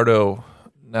Daniel Ricciardo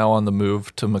now on the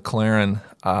move to McLaren.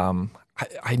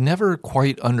 I never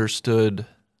quite understood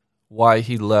why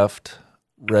he left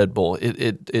Red Bull.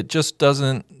 It just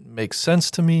doesn't make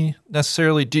sense to me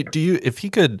necessarily. Do you, if he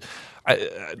could,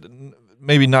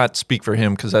 maybe not speak for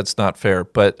him because that's not fair,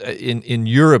 but in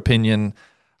your opinion,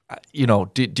 do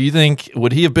you think,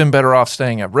 would he have been better off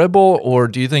staying at Red Bull, or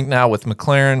do you think now with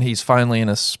McLaren he's finally in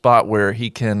a spot where he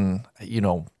can,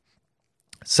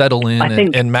 settle in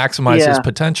and maximize his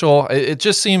potential? It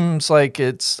just seems like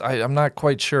I'm not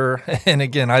quite sure. And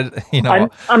again,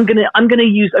 I'm gonna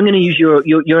use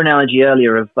your analogy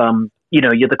earlier of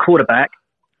you're the quarterback,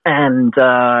 and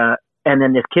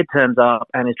then this kid turns up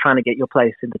and is trying to get your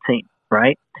place in the team,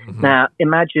 right? Mm-hmm. Now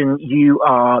imagine you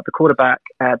are the quarterback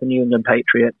at the New England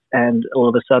Patriots, and all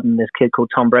of a sudden this kid called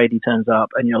Tom Brady turns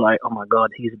up, and you're like, oh my God,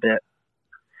 he's a bit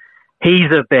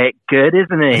good,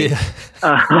 isn't he?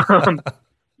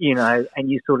 Yeah. And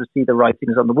you sort of see the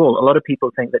writings on the wall. A lot of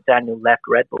people think that Daniel left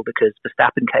Red Bull because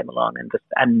Verstappen came along,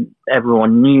 and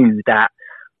everyone knew that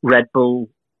Red Bull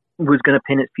was going to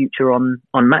pin its future on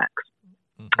Max.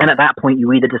 Mm-hmm. And at that point,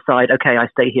 you either decide, okay, I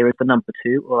stay here as the number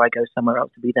 2, or I go somewhere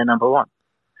else to be their number 1.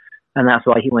 And that's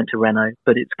why he went to Renault.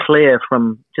 But it's clear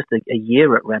from just a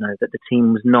year at Renault that the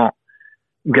team was not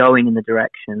going in the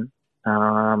direction,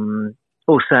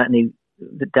 or certainly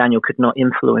that Daniel could not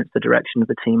influence the direction of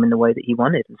the team in the way that he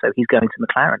wanted. And so he's going to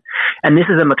McLaren. And this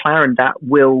is a McLaren that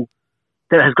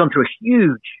has gone through a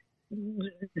huge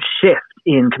shift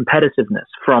in competitiveness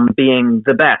from being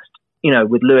the best,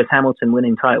 with Lewis Hamilton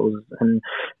winning titles, and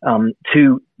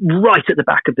to right at the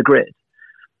back of the grid.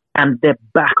 And they're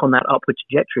back on that upward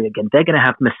trajectory again. They're going to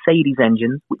have Mercedes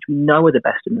engines, which we know are the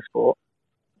best in the sport,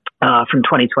 from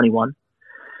 2021.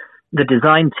 The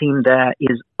design team there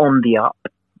is on the up.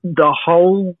 The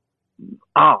whole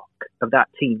arc of that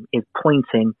team is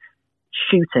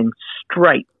shooting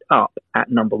straight up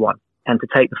at number 1, and to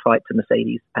take the fight to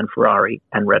Mercedes and Ferrari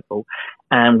and Red Bull.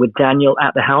 And with Daniel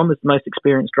at the helm as the most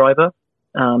experienced driver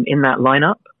in that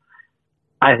lineup,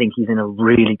 I think he's in a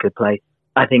really good place.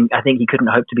 I think he couldn't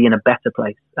hope to be in a better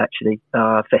place, actually,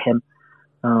 for him,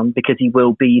 because he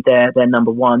will be their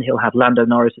number 1. He'll have Lando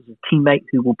Norris as a teammate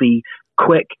who will be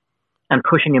quick and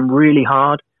pushing him really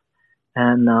hard.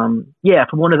 And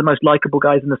from one of the most likable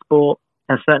guys in the sport,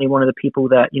 and certainly one of the people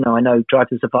that I know Drive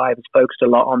to Survive has focused a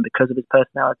lot on because of his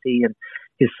personality and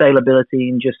his sailability,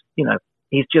 and just,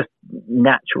 he's just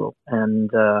natural and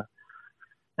a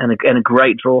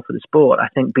great draw for the sport. I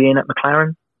think being at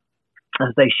McLaren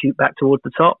as they shoot back towards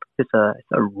the top, it's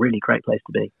a really great place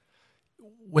to be.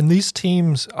 When these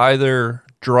teams either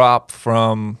drop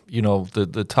from,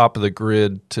 the top of the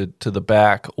grid to the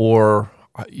back, or,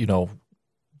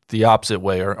 the opposite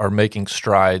way, are making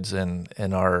strides and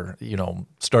are,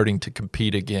 starting to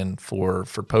compete again for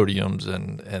podiums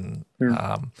and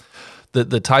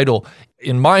the title,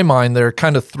 in my mind, there are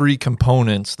kind of three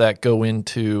components that go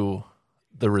into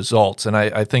the results. And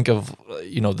I think of,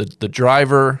 the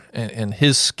driver and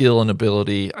his skill and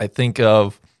ability. I think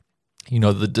of,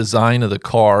 the design of the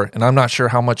car, and I'm not sure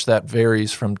how much that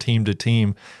varies from team to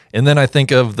team. And then I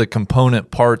think of the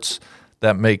component parts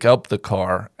that make up the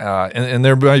car. And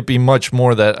there might be much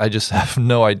more that I just have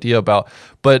no idea about.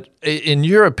 But in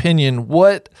your opinion,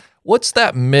 what's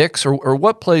that mix, or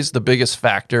what plays the biggest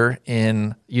factor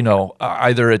in,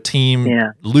 either a team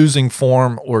losing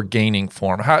form or gaining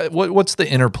form? What's the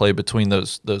interplay between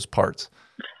those parts?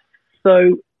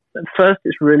 So first,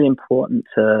 it's really important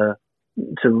to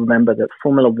remember that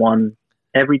Formula One,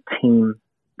 every team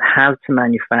has to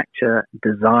manufacture,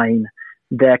 design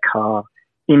their car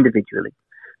individually.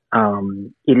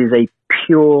 It is a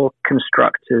pure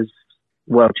constructors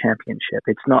world championship.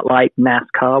 It's not like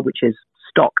NASCAR, which is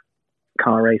stock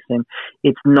car racing.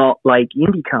 It's not like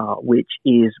IndyCar, which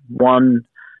is one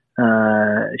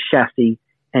chassis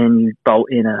and you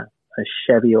bolt in a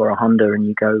Chevy or a Honda and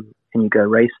you go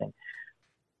racing.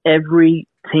 Every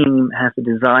team has to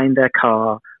design their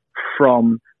car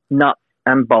from nuts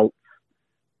and bolts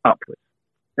upwards.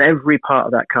 Every part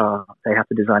of that car they have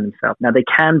to design themselves. Now they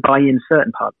can buy in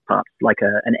certain parts like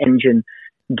an engine,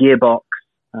 gearbox,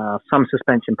 some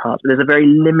suspension parts, but there's a very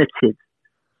limited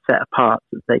set of parts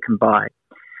that they can buy.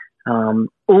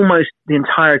 Almost the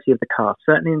entirety of the car,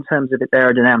 certainly in terms of its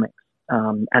aerodynamics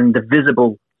and the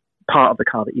visible part of the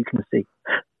car that you can see,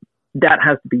 that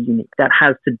has to be unique. That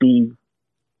has to be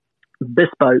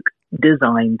bespoke,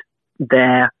 designed,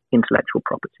 their intellectual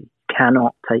property.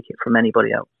 Cannot take it from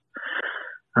anybody else.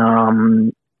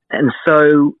 And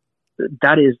so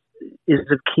that is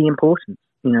of key importance.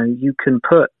 You can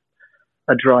put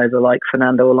a driver like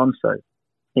Fernando Alonso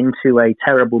into a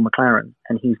terrible McLaren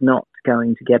and he's not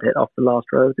going to get it off the last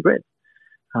row of the grid.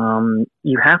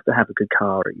 You have to have a good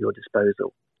car at your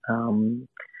disposal.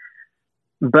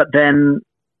 But then,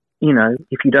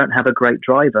 if you don't have a great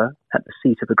driver at the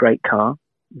seat of a great car,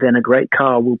 then a great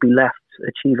car will be left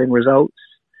achieving results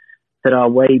that are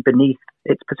way beneath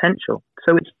its potential.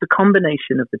 So it's the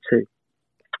combination of the two.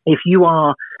 If you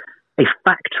are a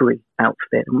factory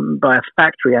outfit, by a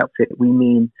factory outfit, we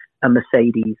mean a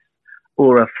Mercedes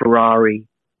or a Ferrari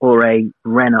or a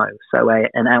Renault, so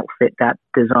an outfit that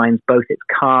designs both its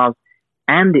cars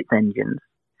and its engines,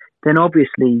 then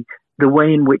obviously the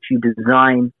way in which you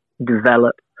design,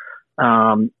 develop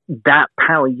that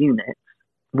power unit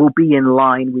will be in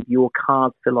line with your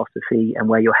car's philosophy and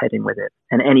where you're heading with it.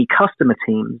 And any customer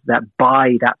teams that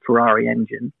buy that Ferrari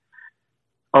engine,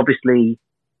 obviously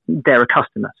they're a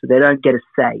customer, so they don't get a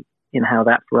say in how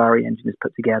that Ferrari engine is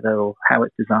put together or how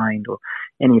it's designed or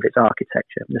any of its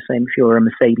architecture. The same if you're a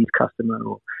Mercedes customer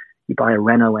or you buy a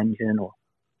Renault engine or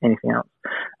anything else.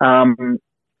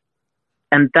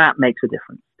 And that makes a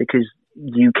difference because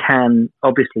you can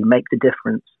obviously make the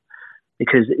difference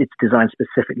because it's designed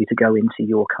specifically to go into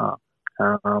your car.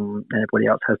 And everybody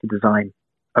else has to design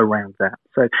around that.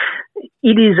 So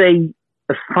it is a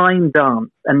fine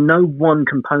dance, and no one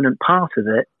component part of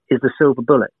it is the silver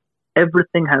bullet.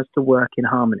 Everything has to work in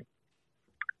harmony.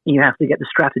 You have to get the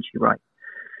strategy right.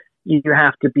 You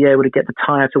have to be able to get the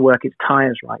tire to work its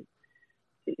tires right.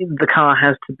 The car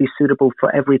has to be suitable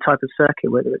for every type of circuit,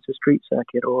 whether it's a street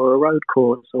circuit or a road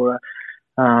course or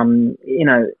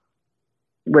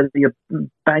whether you're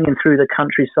banging through the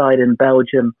countryside in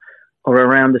Belgium or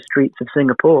around the streets of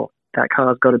Singapore. That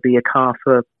car's got to be a car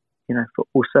for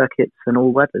all circuits and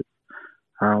all weathers.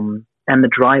 And the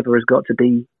driver has got to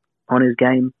be on his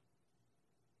game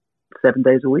 7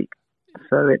 days a week.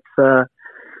 So it's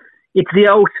the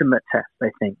ultimate test, I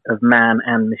think, of man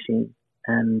and machine.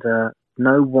 And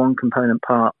no one component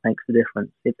part makes the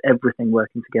difference. It's everything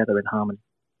working together in harmony.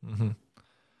 Mm-hmm.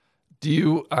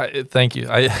 Thank you.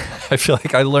 I feel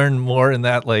like I learned more in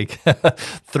that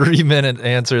 3-minute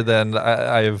answer than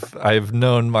I've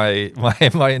known my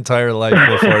entire life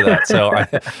before that. So I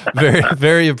very,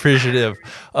 very appreciative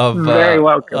of very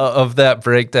welcome. Of that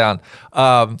breakdown.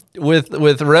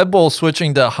 With Red Bull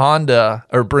switching to Honda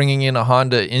or bringing in a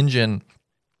Honda engine,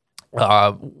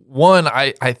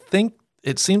 I think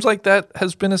it seems like that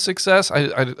has been a success.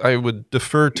 I would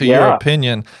defer to your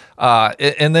opinion.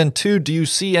 And then two, do you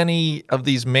see any of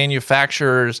these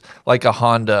manufacturers like a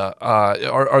Honda?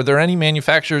 Are there any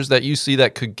manufacturers that you see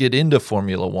that could get into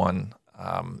Formula One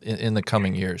in the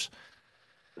coming years?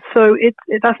 So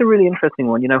that's a really interesting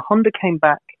one. Honda came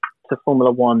back to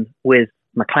Formula One with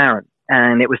McLaren,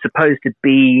 and it was supposed to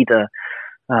be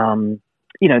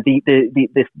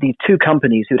these two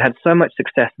companies who'd had so much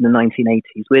success in the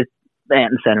 1980s with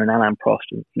Ayrton Senna and Alain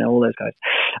Prost and all those guys,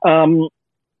 and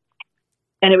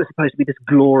it was supposed to be this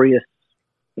glorious,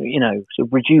 sort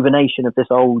of rejuvenation of this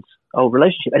old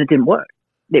relationship, and it didn't work.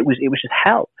 It was just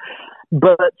hell.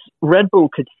 But Red Bull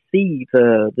could see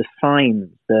the signs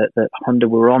that Honda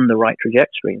were on the right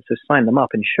trajectory, and so signed them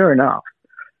up. And sure enough,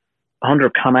 Honda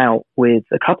have come out with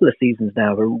a couple of seasons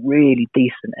now of a really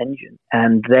decent engine,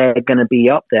 and they're going to be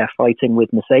up there fighting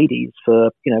with Mercedes for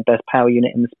best power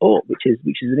unit in the sport, which is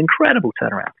an incredible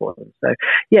turnaround for them. So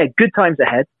yeah, good times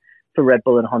ahead for Red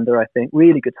Bull and Honda. I think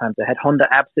really good times ahead. Honda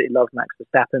absolutely loves Max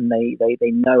Verstappen.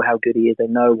 They know how good he is. They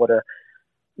know what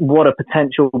a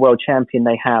potential world champion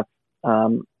they have,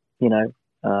 at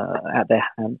their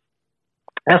hands.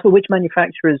 As for which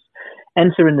manufacturers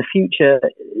enter in the future,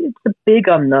 it's a big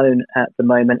unknown at the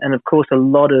moment. And of course, a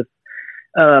lot of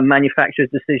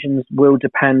manufacturers' decisions will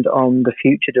depend on the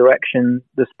future direction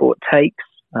the sport takes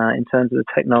in terms of the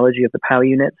technology of the power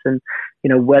units, and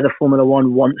whether Formula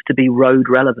One wants to be road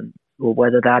relevant, or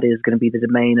whether that is going to be the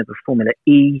domain of a Formula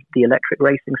E, the electric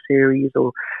racing series,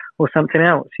 or something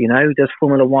else. Does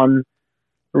Formula One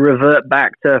revert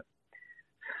back to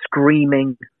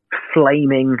screaming,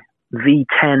 flaming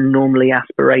V10 normally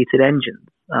aspirated engines?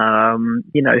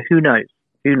 Who knows?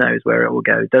 Who knows where it will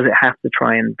go? Does it have to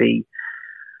try and be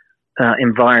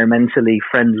environmentally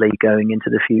friendly going into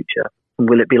the future?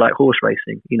 Will it be like horse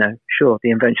racing? Sure, the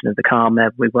invention of the car,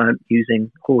 we weren't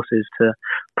using horses to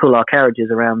pull our carriages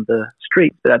around the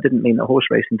streets, but that didn't mean that horse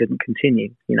racing didn't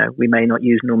continue. We may not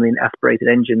use normally aspirated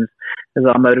engines as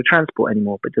our mode of transport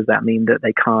anymore, but does that mean that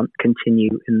they can't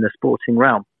continue in the sporting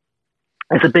realm?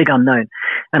 It's a big unknown,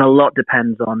 and a lot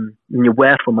depends on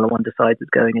where Formula One decides it's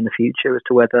going in the future as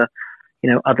to whether,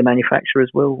 other manufacturers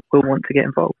will want to get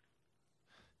involved.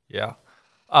 Yeah.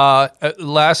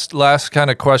 Last kind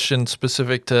of question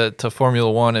specific to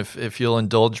Formula One, if you'll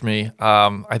indulge me.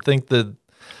 I think that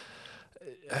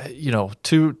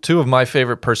two of my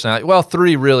favorite personalities, well,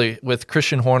 three really, with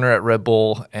Christian Horner at Red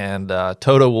Bull and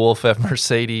Toto Wolff at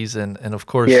Mercedes, and of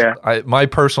course, my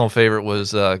personal favorite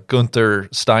was Gunther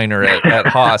Steiner at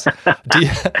Haas. Do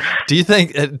you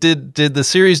think did the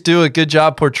series do a good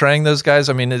job portraying those guys?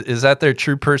 I mean, is that their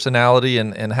true personality,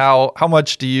 and how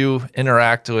much do you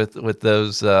interact with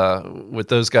those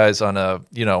guys on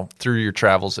through your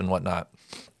travels and whatnot?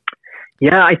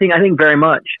 Yeah, I think very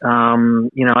much. I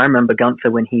remember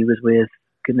Gunther when he was with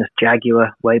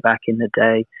Jaguar way back in the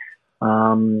day,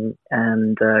 and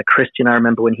Christian, I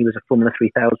remember when he was a Formula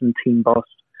 3000 team boss.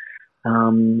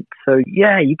 So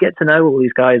yeah, you get to know all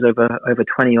these guys over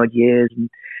 20 odd years, and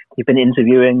you've been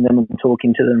interviewing them and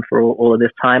talking to them for all of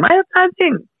this time. I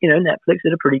think Netflix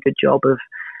did a pretty good job of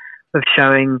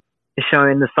showing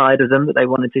the side of them that they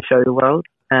wanted to show the world.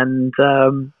 And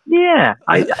it's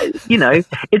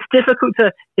difficult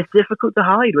to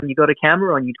hide when you've got a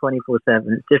camera on you 24/7.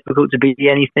 It's difficult to be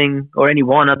anything or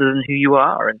anyone other than who you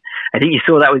are. And I think you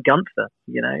saw that with Gunther.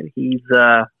 He's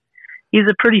a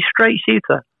pretty straight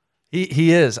shooter.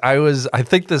 He is. I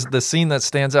think the scene that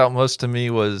stands out most to me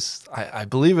was I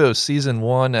believe it was season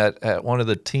 1 at one of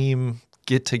the team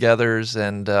get-togethers,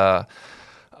 and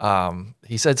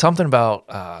he said something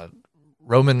about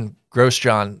Roman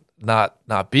Grosjean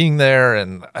not being there,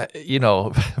 and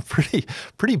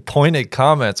pretty pointed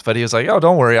comments. But he was like, "Oh,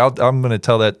 don't worry, I'm going to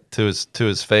tell that to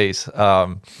his face."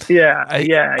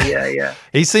 Yeah.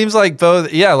 He seems like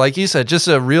both. Yeah, like you said, just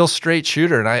a real straight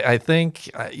shooter, and I think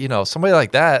somebody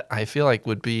like that, I feel like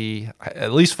would be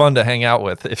at least fun to hang out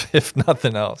with, if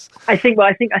nothing else. I think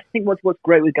what's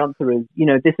great with Gunther is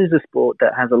this is a sport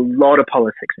that has a lot of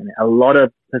politics in it.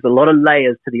 There's a lot of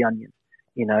layers to the onion,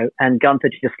 and Gunther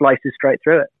just slices straight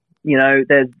through it.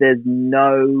 There's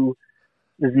no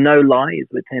lies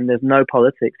with him. There's no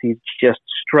politics. He's just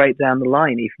straight down the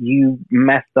line. If you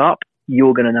messed up,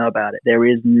 you're going to know about it. There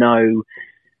is no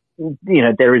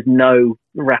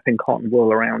wrapping cotton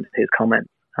wool around his comments.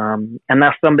 And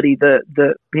that's somebody that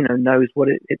knows what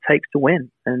it takes to win,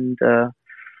 and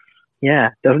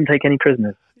doesn't take any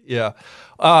prisoners. Yeah.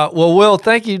 Well, Will,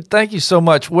 thank you so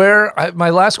much. My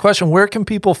last question, where can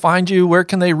people find you? Where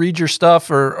can they read your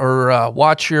stuff or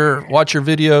watch your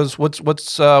videos?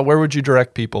 Where would you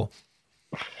direct people?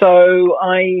 So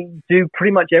I do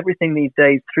pretty much everything these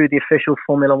days through the official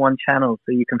Formula One channel.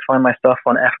 So you can find my stuff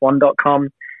on F1.com,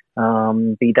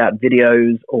 be that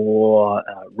videos or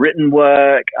written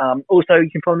work. Also, you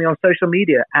can follow me on social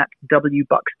media at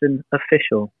WBuxton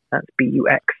Official. That's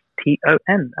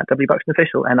BUXTON at WBuxton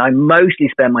Official. And I mostly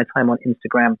spend my time on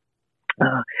Instagram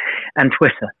and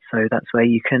Twitter. So that's where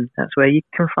you can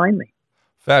find me.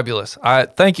 Fabulous.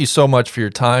 Thank you so much for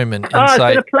your time and insight. Oh,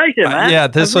 it's been a pleasure, man. Yeah,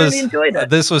 really enjoyed it.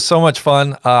 This was so much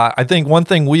fun. I think one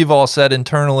thing we've all said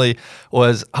internally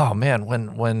was, oh man,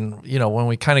 when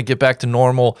we kind of get back to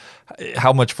normal,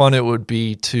 how much fun it would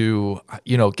be to,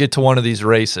 get to one of these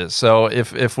races. So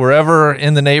if we're ever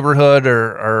in the neighborhood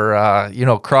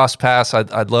or cross paths,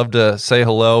 I'd love to say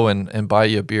hello and buy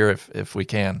you a beer if we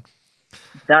can.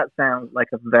 That sounds like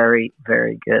a very,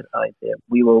 very good idea.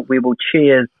 We will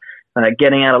cheers.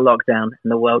 Getting out of lockdown and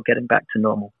the world getting back to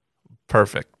normal.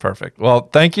 Perfect. Well,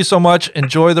 thank you so much.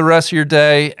 Enjoy the rest of your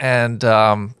day, and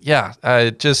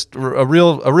just a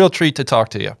real treat to talk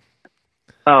to you.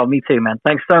 Oh, me too, man.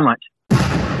 Thanks so much.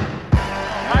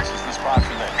 Nice is the spot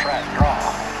for that track draw.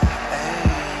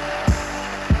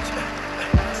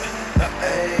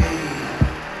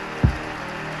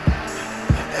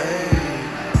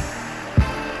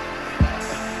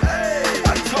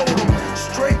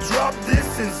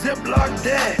 And ziplock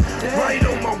that right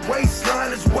on my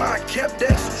waistline is why I kept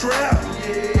that strap.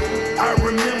 I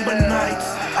remember nights,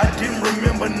 I didn't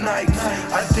remember nights.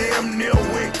 I damn near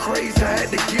went crazy, I had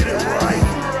to get it right.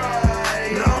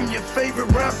 Now I'm your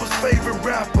favorite rapper's favorite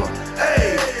rapper.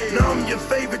 Hey, now I'm your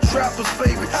favorite trapper's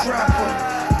favorite trapper.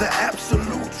 The absolute